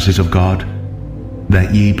 by the mercies of God,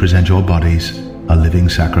 that ye present your bodies a living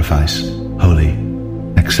sacrifice, holy,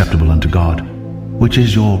 acceptable unto God, which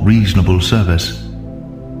is your reasonable service.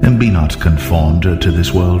 And be not conformed to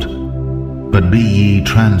this world, but be ye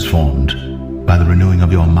transformed by the renewing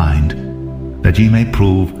of your mind, that ye may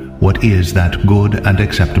prove what is that good and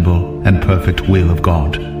acceptable and perfect will of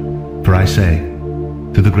God. For I say,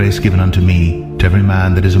 through the grace given unto me, to every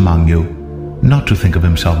man that is among you, not to think of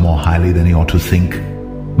himself more highly than he ought to think,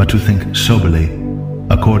 but to think soberly,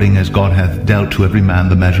 according as God hath dealt to every man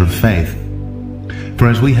the measure of faith. For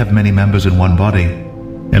as we have many members in one body,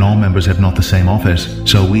 and all members have not the same office,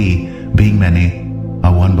 so we, being many,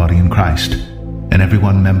 are one body in Christ, and every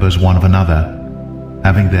one members one of another,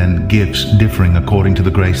 having then gifts differing according to the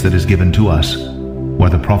grace that is given to us.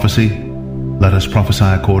 Whether prophecy, let us prophesy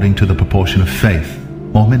according to the proportion of faith,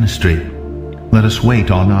 or ministry, let us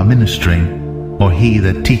wait on our ministering, or he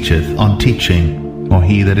that teacheth on teaching, or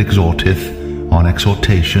he that exhorteth on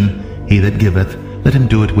exhortation, he that giveth, let him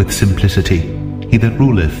do it with simplicity, he that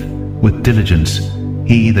ruleth with diligence,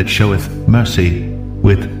 he that showeth mercy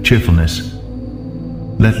with cheerfulness.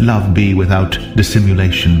 Let love be without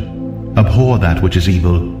dissimulation. Abhor that which is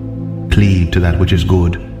evil, cleave to that which is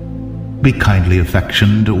good. Be kindly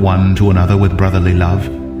affectioned one to another with brotherly love,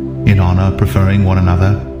 in honor preferring one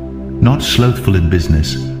another, not slothful in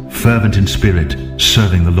business, fervent in spirit,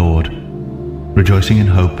 serving the Lord, rejoicing in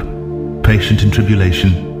hope, patient in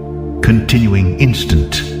tribulation, continuing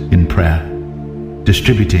instant in prayer,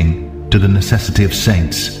 distributing to the necessity of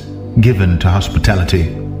saints, given to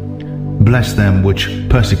hospitality. Bless them which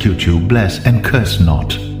persecute you, bless and curse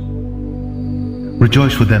not.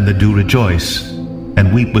 Rejoice with them that do rejoice,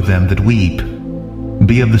 and weep with them that weep.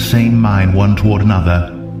 Be of the same mind one toward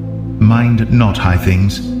another. Mind not high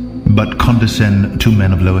things, but condescend to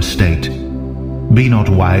men of low estate. Be not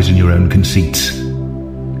wise in your own conceits.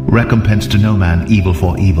 Recompense to no man evil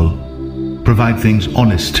for evil. Provide things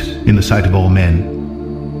honest in the sight of all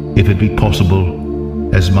men. If it be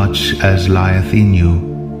possible, as much as lieth in you,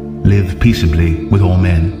 live peaceably with all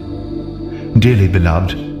men. Dearly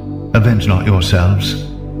beloved, avenge not yourselves,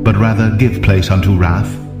 but rather give place unto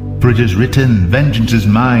wrath. For it is written, Vengeance is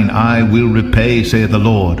mine, I will repay, saith the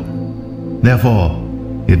Lord. Therefore,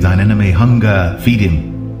 if thine enemy hunger, feed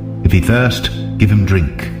him. If he thirst, give him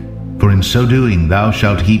drink. For in so doing thou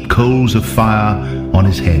shalt heap coals of fire on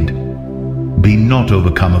his head. Be not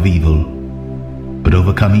overcome of evil, but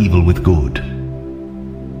overcome evil with good.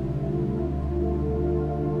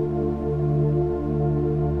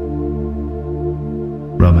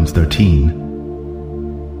 Romans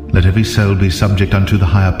 13. Let every soul be subject unto the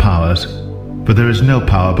higher powers, for there is no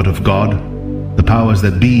power but of God. The powers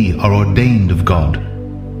that be are ordained of God.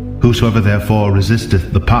 Whosoever therefore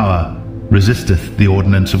resisteth the power, resisteth the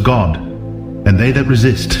ordinance of God, and they that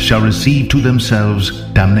resist shall receive to themselves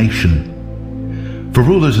damnation. For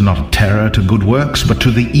rulers are not a terror to good works, but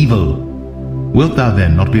to the evil. Wilt thou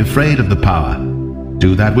then not be afraid of the power?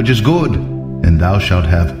 Do that which is good, and thou shalt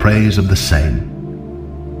have praise of the same.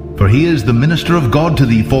 For he is the minister of God to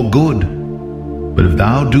thee for good. But if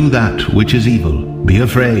thou do that which is evil, be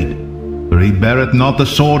afraid, for he beareth not the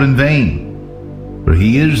sword in vain. For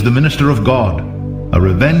he is the minister of God, a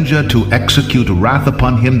revenger to execute wrath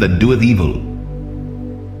upon him that doeth evil.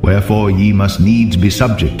 Wherefore ye must needs be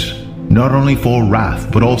subject, not only for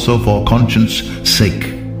wrath, but also for conscience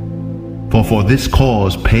sake. For this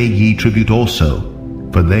cause pay ye tribute also,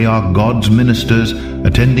 for they are God's ministers,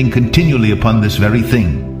 attending continually upon this very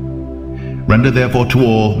thing. Render therefore to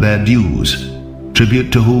all their dues,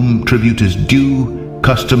 tribute to whom tribute is due,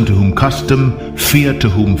 custom to whom custom, fear to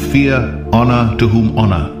whom fear, honor to whom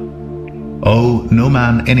honor. Owe no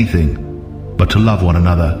man anything, but to love one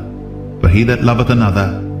another. For he that loveth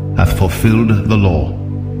another hath fulfilled the law.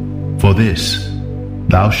 For this,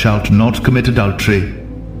 thou shalt not commit adultery,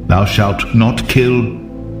 thou shalt not kill,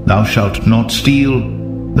 thou shalt not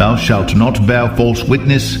steal, thou shalt not bear false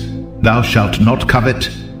witness, thou shalt not covet.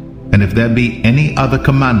 And if there be any other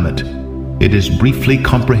commandment, it is briefly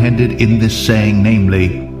comprehended in this saying,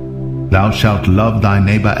 namely, Thou shalt love thy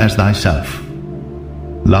neighbor as thyself.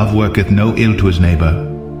 Love worketh no ill to his neighbor.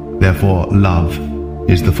 Therefore love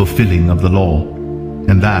is the fulfilling of the law.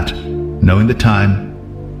 And that, knowing the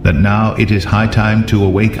time, that now it is high time to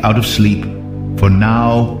awake out of sleep, for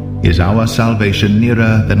now is our salvation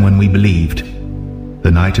nearer than when we believed.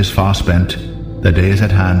 The night is far spent, the day is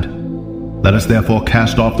at hand. Let us therefore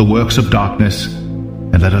cast off the works of darkness,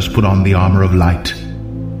 and let us put on the armor of light.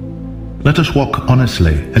 Let us walk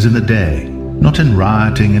honestly as in the day, not in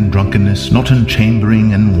rioting and drunkenness, not in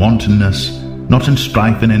chambering and wantonness, not in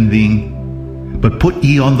strife and envying. But put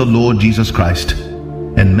ye on the Lord Jesus Christ,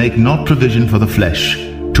 and make not provision for the flesh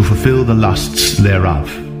to fulfill the lusts thereof.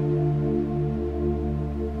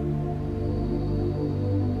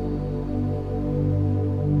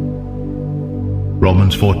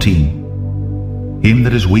 Romans 14. Him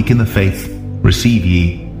that is weak in the faith receive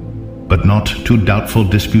ye, but not to doubtful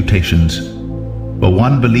disputations. For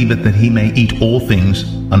one believeth that he may eat all things,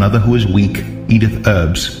 another who is weak eateth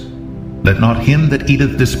herbs. Let not him that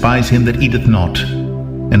eateth despise him that eateth not,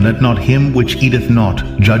 and let not him which eateth not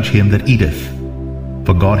judge him that eateth,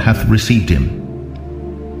 for God hath received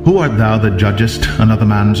him. Who art thou that judgest another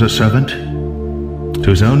man's servant? To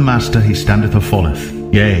his own master he standeth or falleth,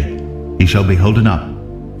 yea, he shall be holden up,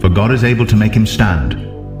 for God is able to make him stand.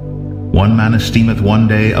 One man esteemeth one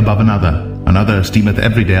day above another, another esteemeth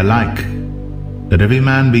every day alike. Let every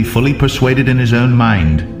man be fully persuaded in his own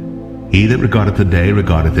mind. He that regardeth the day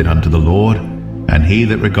regardeth it unto the Lord, and he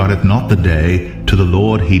that regardeth not the day to the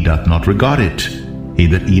Lord he doth not regard it. He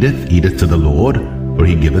that eateth, eateth to the Lord, for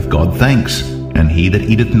he giveth God thanks, and he that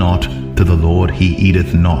eateth not, to the Lord he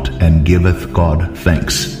eateth not, and giveth God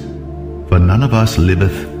thanks. For none of us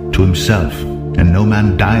liveth to himself, and no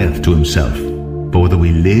man dieth to himself. For whether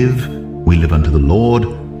we live unto the Lord,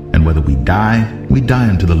 and whether we die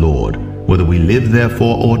unto the Lord. Whether we live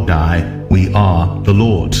therefore or die, we are the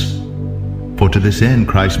Lord's. For to this end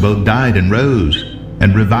Christ both died and rose,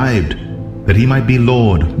 and revived, that he might be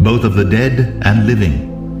Lord both of the dead and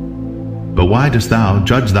living. But why dost thou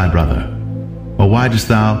judge thy brother? Or why dost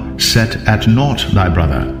thou set at naught thy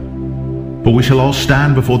brother? For we shall all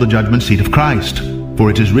stand before the judgment seat of Christ.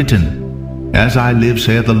 For it is written, As I live,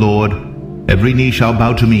 saith the Lord, every knee shall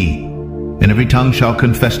bow to me, and every tongue shall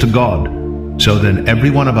confess to God. So then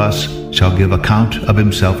every one of us shall give account of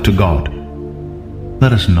himself to God.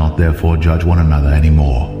 Let us not therefore judge one another any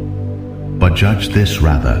more, but judge this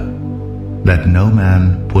rather, that no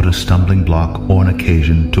man put a stumbling block or an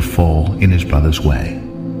occasion to fall in his brother's way.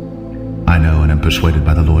 I know and am persuaded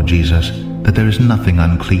by the Lord Jesus that there is nothing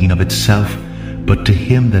unclean of itself, but to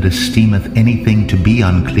him that esteemeth anything to be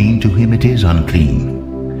unclean, to him it is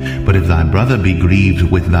unclean. But if thy brother be grieved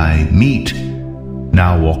with thy meat,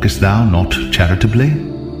 now walkest thou not charitably?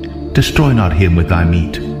 Destroy not him with thy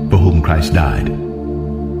meat, for whom Christ died.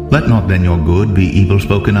 Let not then your good be evil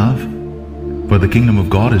spoken of. For the kingdom of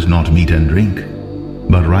God is not meat and drink,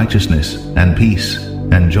 but righteousness and peace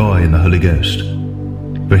and joy in the Holy Ghost.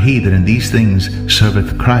 For he that in these things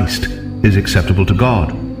serveth Christ is acceptable to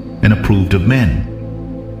God, and approved of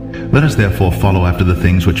men. Let us therefore follow after the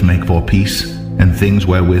things which make for peace, and things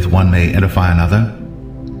wherewith one may edify another.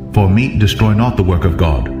 For meat destroy not the work of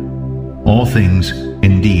God. All things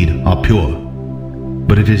indeed are pure,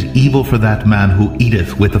 but it is evil for that man who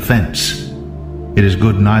eateth with offense. It is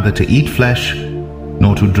good neither to eat flesh,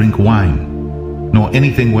 nor to drink wine, nor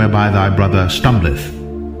anything whereby thy brother stumbleth,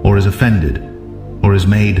 or is offended, or is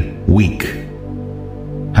made weak.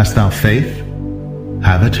 Hast thou faith?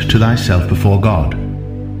 Have it to thyself before God.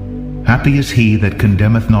 Happy is he that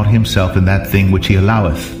condemneth not himself in that thing which he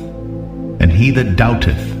alloweth. And he that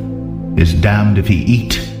doubteth is damned if he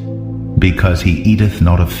eat, because he eateth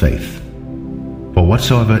not of faith. For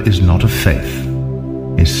whatsoever is not of faith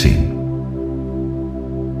is sin.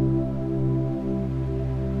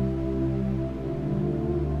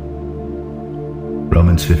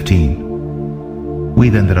 Romans 15. We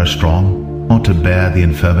then that are strong ought to bear the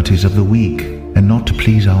infirmities of the weak, and not to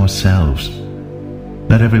please ourselves.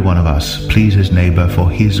 Let every one of us please his neighbor for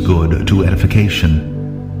his good to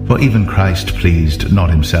edification. For even Christ pleased not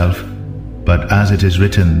himself, but as it is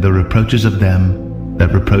written, the reproaches of them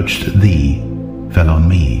that reproached thee fell on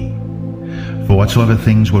me. For whatsoever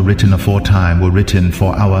things were written aforetime were written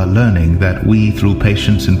for our learning, that we through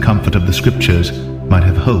patience and comfort of the Scriptures might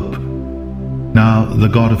have hope. Now the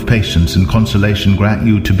God of patience and consolation grant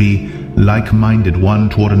you to be like-minded one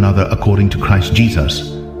toward another according to Christ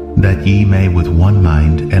Jesus, that ye may with one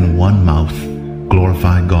mind and one mouth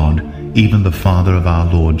glorify God, even the Father of our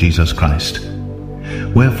Lord Jesus Christ.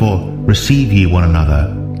 Wherefore receive ye one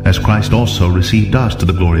another, as Christ also received us to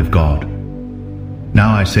the glory of God.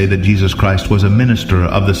 Now I say that Jesus Christ was a minister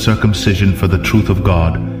of the circumcision for the truth of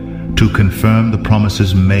God, to confirm the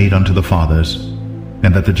promises made unto the fathers,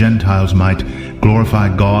 and that the Gentiles might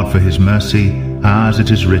glorify God for his mercy, as it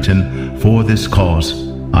is written, For this cause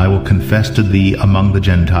I will confess to thee among the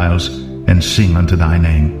Gentiles, and sing unto thy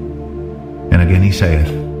name. And again he saith,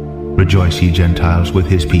 Rejoice, ye Gentiles, with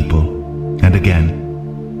his people. And again,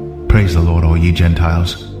 Praise the Lord, all ye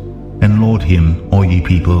Gentiles, and laud him, all ye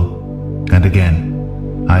people. And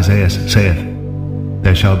again, Isaiah saith,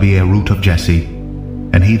 There shall be a root of Jesse,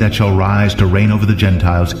 and he that shall rise to reign over the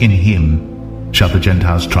Gentiles, in him shall the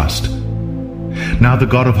Gentiles trust. Now the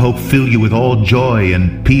God of hope fill you with all joy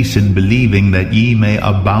and peace in believing, that ye may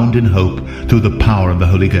abound in hope through the power of the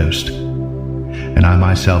Holy Ghost. And I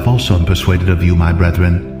myself also am persuaded of you, my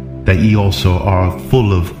brethren, that ye also are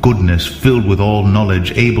full of goodness, filled with all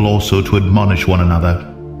knowledge, able also to admonish one another.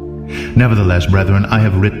 Nevertheless, brethren, I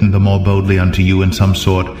have written the more boldly unto you in some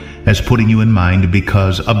sort, as putting you in mind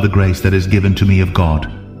because of the grace that is given to me of God,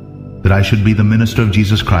 that I should be the minister of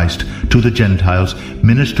Jesus Christ to the Gentiles,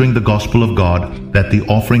 ministering the gospel of God, that the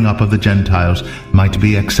offering up of the Gentiles might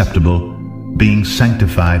be acceptable, being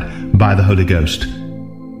sanctified by the Holy Ghost.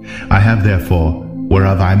 I have therefore,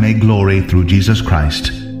 whereof I may glory through Jesus Christ,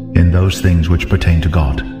 in those things which pertain to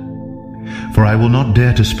God. For I will not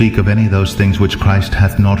dare to speak of any of those things which Christ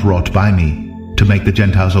hath not wrought by me, to make the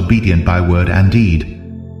Gentiles obedient by word and deed,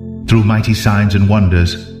 through mighty signs and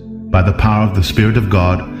wonders, by the power of the Spirit of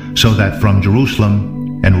God, so that from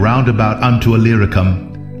Jerusalem and round about unto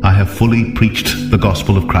Illyricum I have fully preached the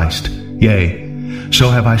gospel of Christ. Yea, so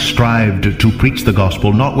have I strived to preach the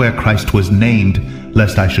gospel, not where Christ was named,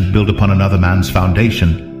 lest I should build upon another man's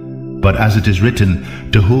foundation. But as it is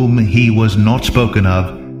written, to whom he was not spoken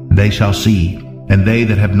of, they shall see, and they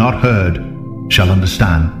that have not heard shall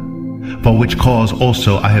understand. For which cause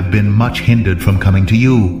also I have been much hindered from coming to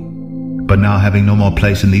you. But now having no more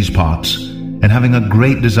place in these parts, and having a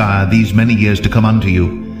great desire these many years to come unto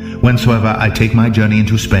you, whensoever I take my journey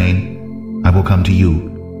into Spain, I will come to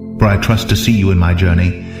you. For I trust to see you in my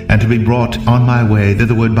journey, and to be brought on my way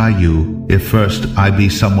thitherward by you, if first I be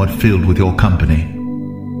somewhat filled with your company.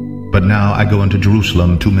 But now I go unto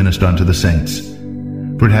Jerusalem to minister unto the saints.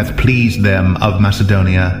 For it hath pleased them of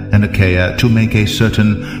Macedonia and Achaia to make a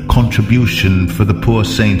certain contribution for the poor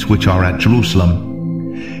saints which are at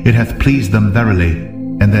Jerusalem. It hath pleased them verily,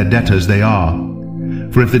 and their debtors they are.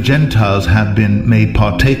 For if the Gentiles have been made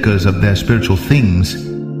partakers of their spiritual things,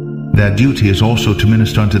 their duty is also to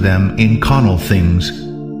minister unto them in carnal things.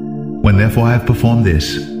 When therefore I have performed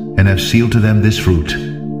this, and have sealed to them this fruit,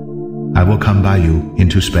 I will come by you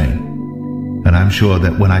into Spain. And I am sure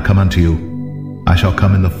that when I come unto you, I shall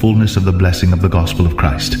come in the fullness of the blessing of the gospel of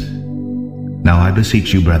Christ. Now I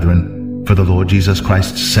beseech you, brethren, for the Lord Jesus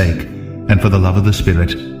Christ's sake, and for the love of the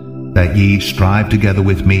Spirit, that ye strive together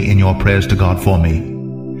with me in your prayers to God for me,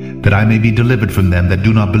 that I may be delivered from them that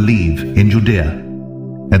do not believe in Judea,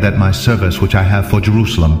 and that my service which I have for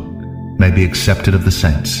Jerusalem may be accepted of the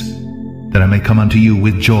saints, that I may come unto you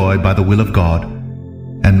with joy by the will of God,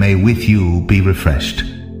 and may with you be refreshed.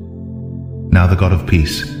 Now the God of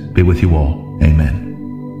peace be with you all. Amen.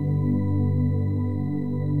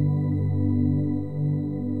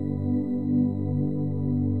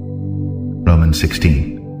 Romans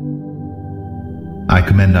 16. I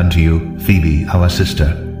commend unto you Phoebe, our sister,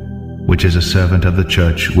 which is a servant of the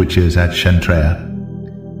church which is at Cenchrea,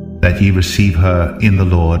 that ye receive her in the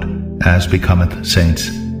Lord as becometh saints,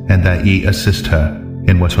 and that ye assist her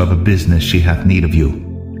in whatsoever business she hath need of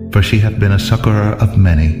you. For she hath been a succorer of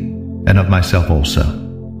many, and of myself also.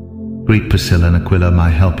 Greet Priscilla and Aquila, my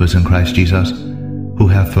helpers in Christ Jesus, who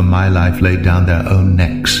have for my life laid down their own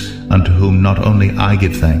necks, unto whom not only I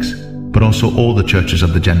give thanks, but also all the churches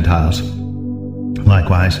of the Gentiles.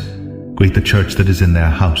 Likewise, greet the church that is in their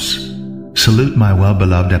house. Salute my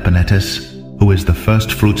well-beloved Epanetus, who is the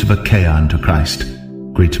first fruits of Achaia unto Christ.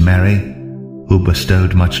 Greet Mary, who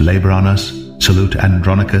bestowed much labor on us. Salute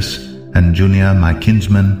Andronicus and Junia, my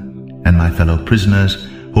kinsmen, and my fellow prisoners,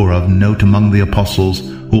 who are of note among the apostles,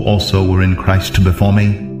 who also were in Christ before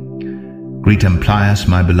me. Greet Amplias,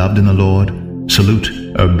 my beloved in the Lord. Salute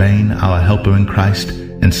Urbane, our helper in Christ,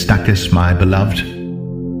 and Stachys, my beloved.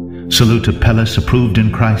 Salute Apelles, approved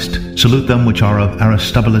in Christ. Salute them which are of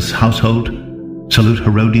Aristobulus' household. Salute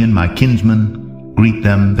Herodian, my kinsman. Greet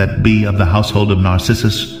them that be of the household of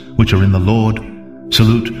Narcissus, which are in the Lord.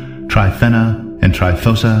 Salute Tryphena and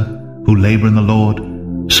Tryphosa, who labor in the Lord.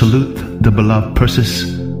 Salute the beloved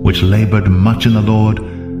Persis, which labored much in the Lord.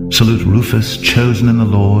 Salute Rufus, chosen in the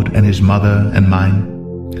Lord, and his mother and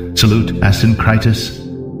mine. Salute Asyncritus,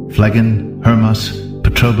 Phlegon, Hermas,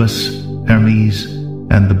 Petrobus, Hermes,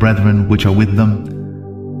 and the brethren which are with them.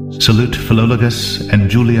 Salute Philologus and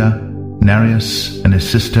Julia, Nereus and his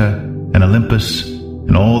sister, and Olympus,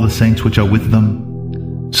 and all the saints which are with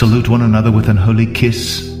them. Salute one another with an holy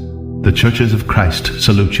kiss. The churches of Christ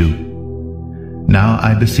salute you. Now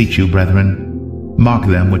I beseech you, brethren, mark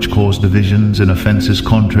them which cause divisions and offenses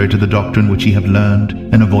contrary to the doctrine which ye have learned,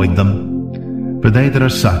 and avoid them. For they that are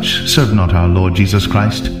such serve not our Lord Jesus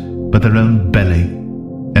Christ, but their own belly,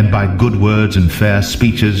 and by good words and fair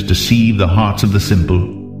speeches deceive the hearts of the simple.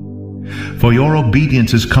 For your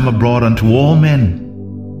obedience is come abroad unto all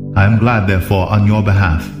men. I am glad therefore on your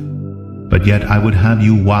behalf. But yet I would have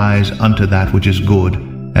you wise unto that which is good,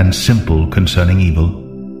 and simple concerning evil.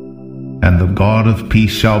 And the God of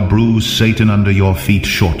peace shall bruise Satan under your feet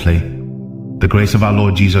shortly. The grace of our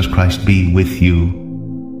Lord Jesus Christ be with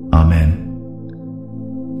you. Amen.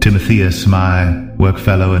 Timotheus, my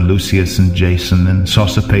workfellow, and Lucius and Jason and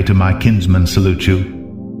Sosipater, my kinsmen, salute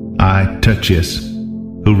you. I, Tertius,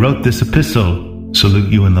 who wrote this epistle,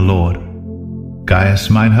 salute you in the Lord. Gaius,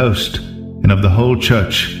 mine host, and of the whole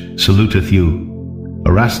church, saluteth you.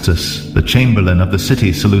 Erastus, the chamberlain of the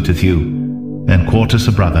city, saluteth you, and Quartus,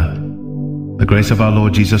 a brother. The grace of our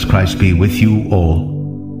Lord Jesus Christ be with you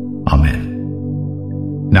all.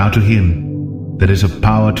 Amen. Now to him that is of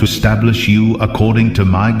power to establish you according to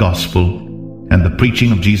my gospel, and the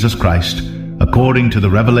preaching of Jesus Christ, according to the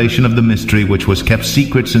revelation of the mystery which was kept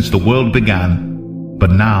secret since the world began, but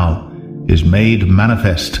now is made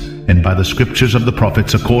manifest, and by the scriptures of the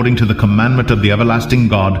prophets, according to the commandment of the everlasting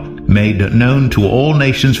God, made known to all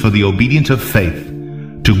nations for the obedience of faith.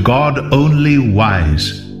 To God only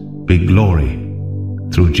wise be glory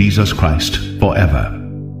through Jesus Christ forever.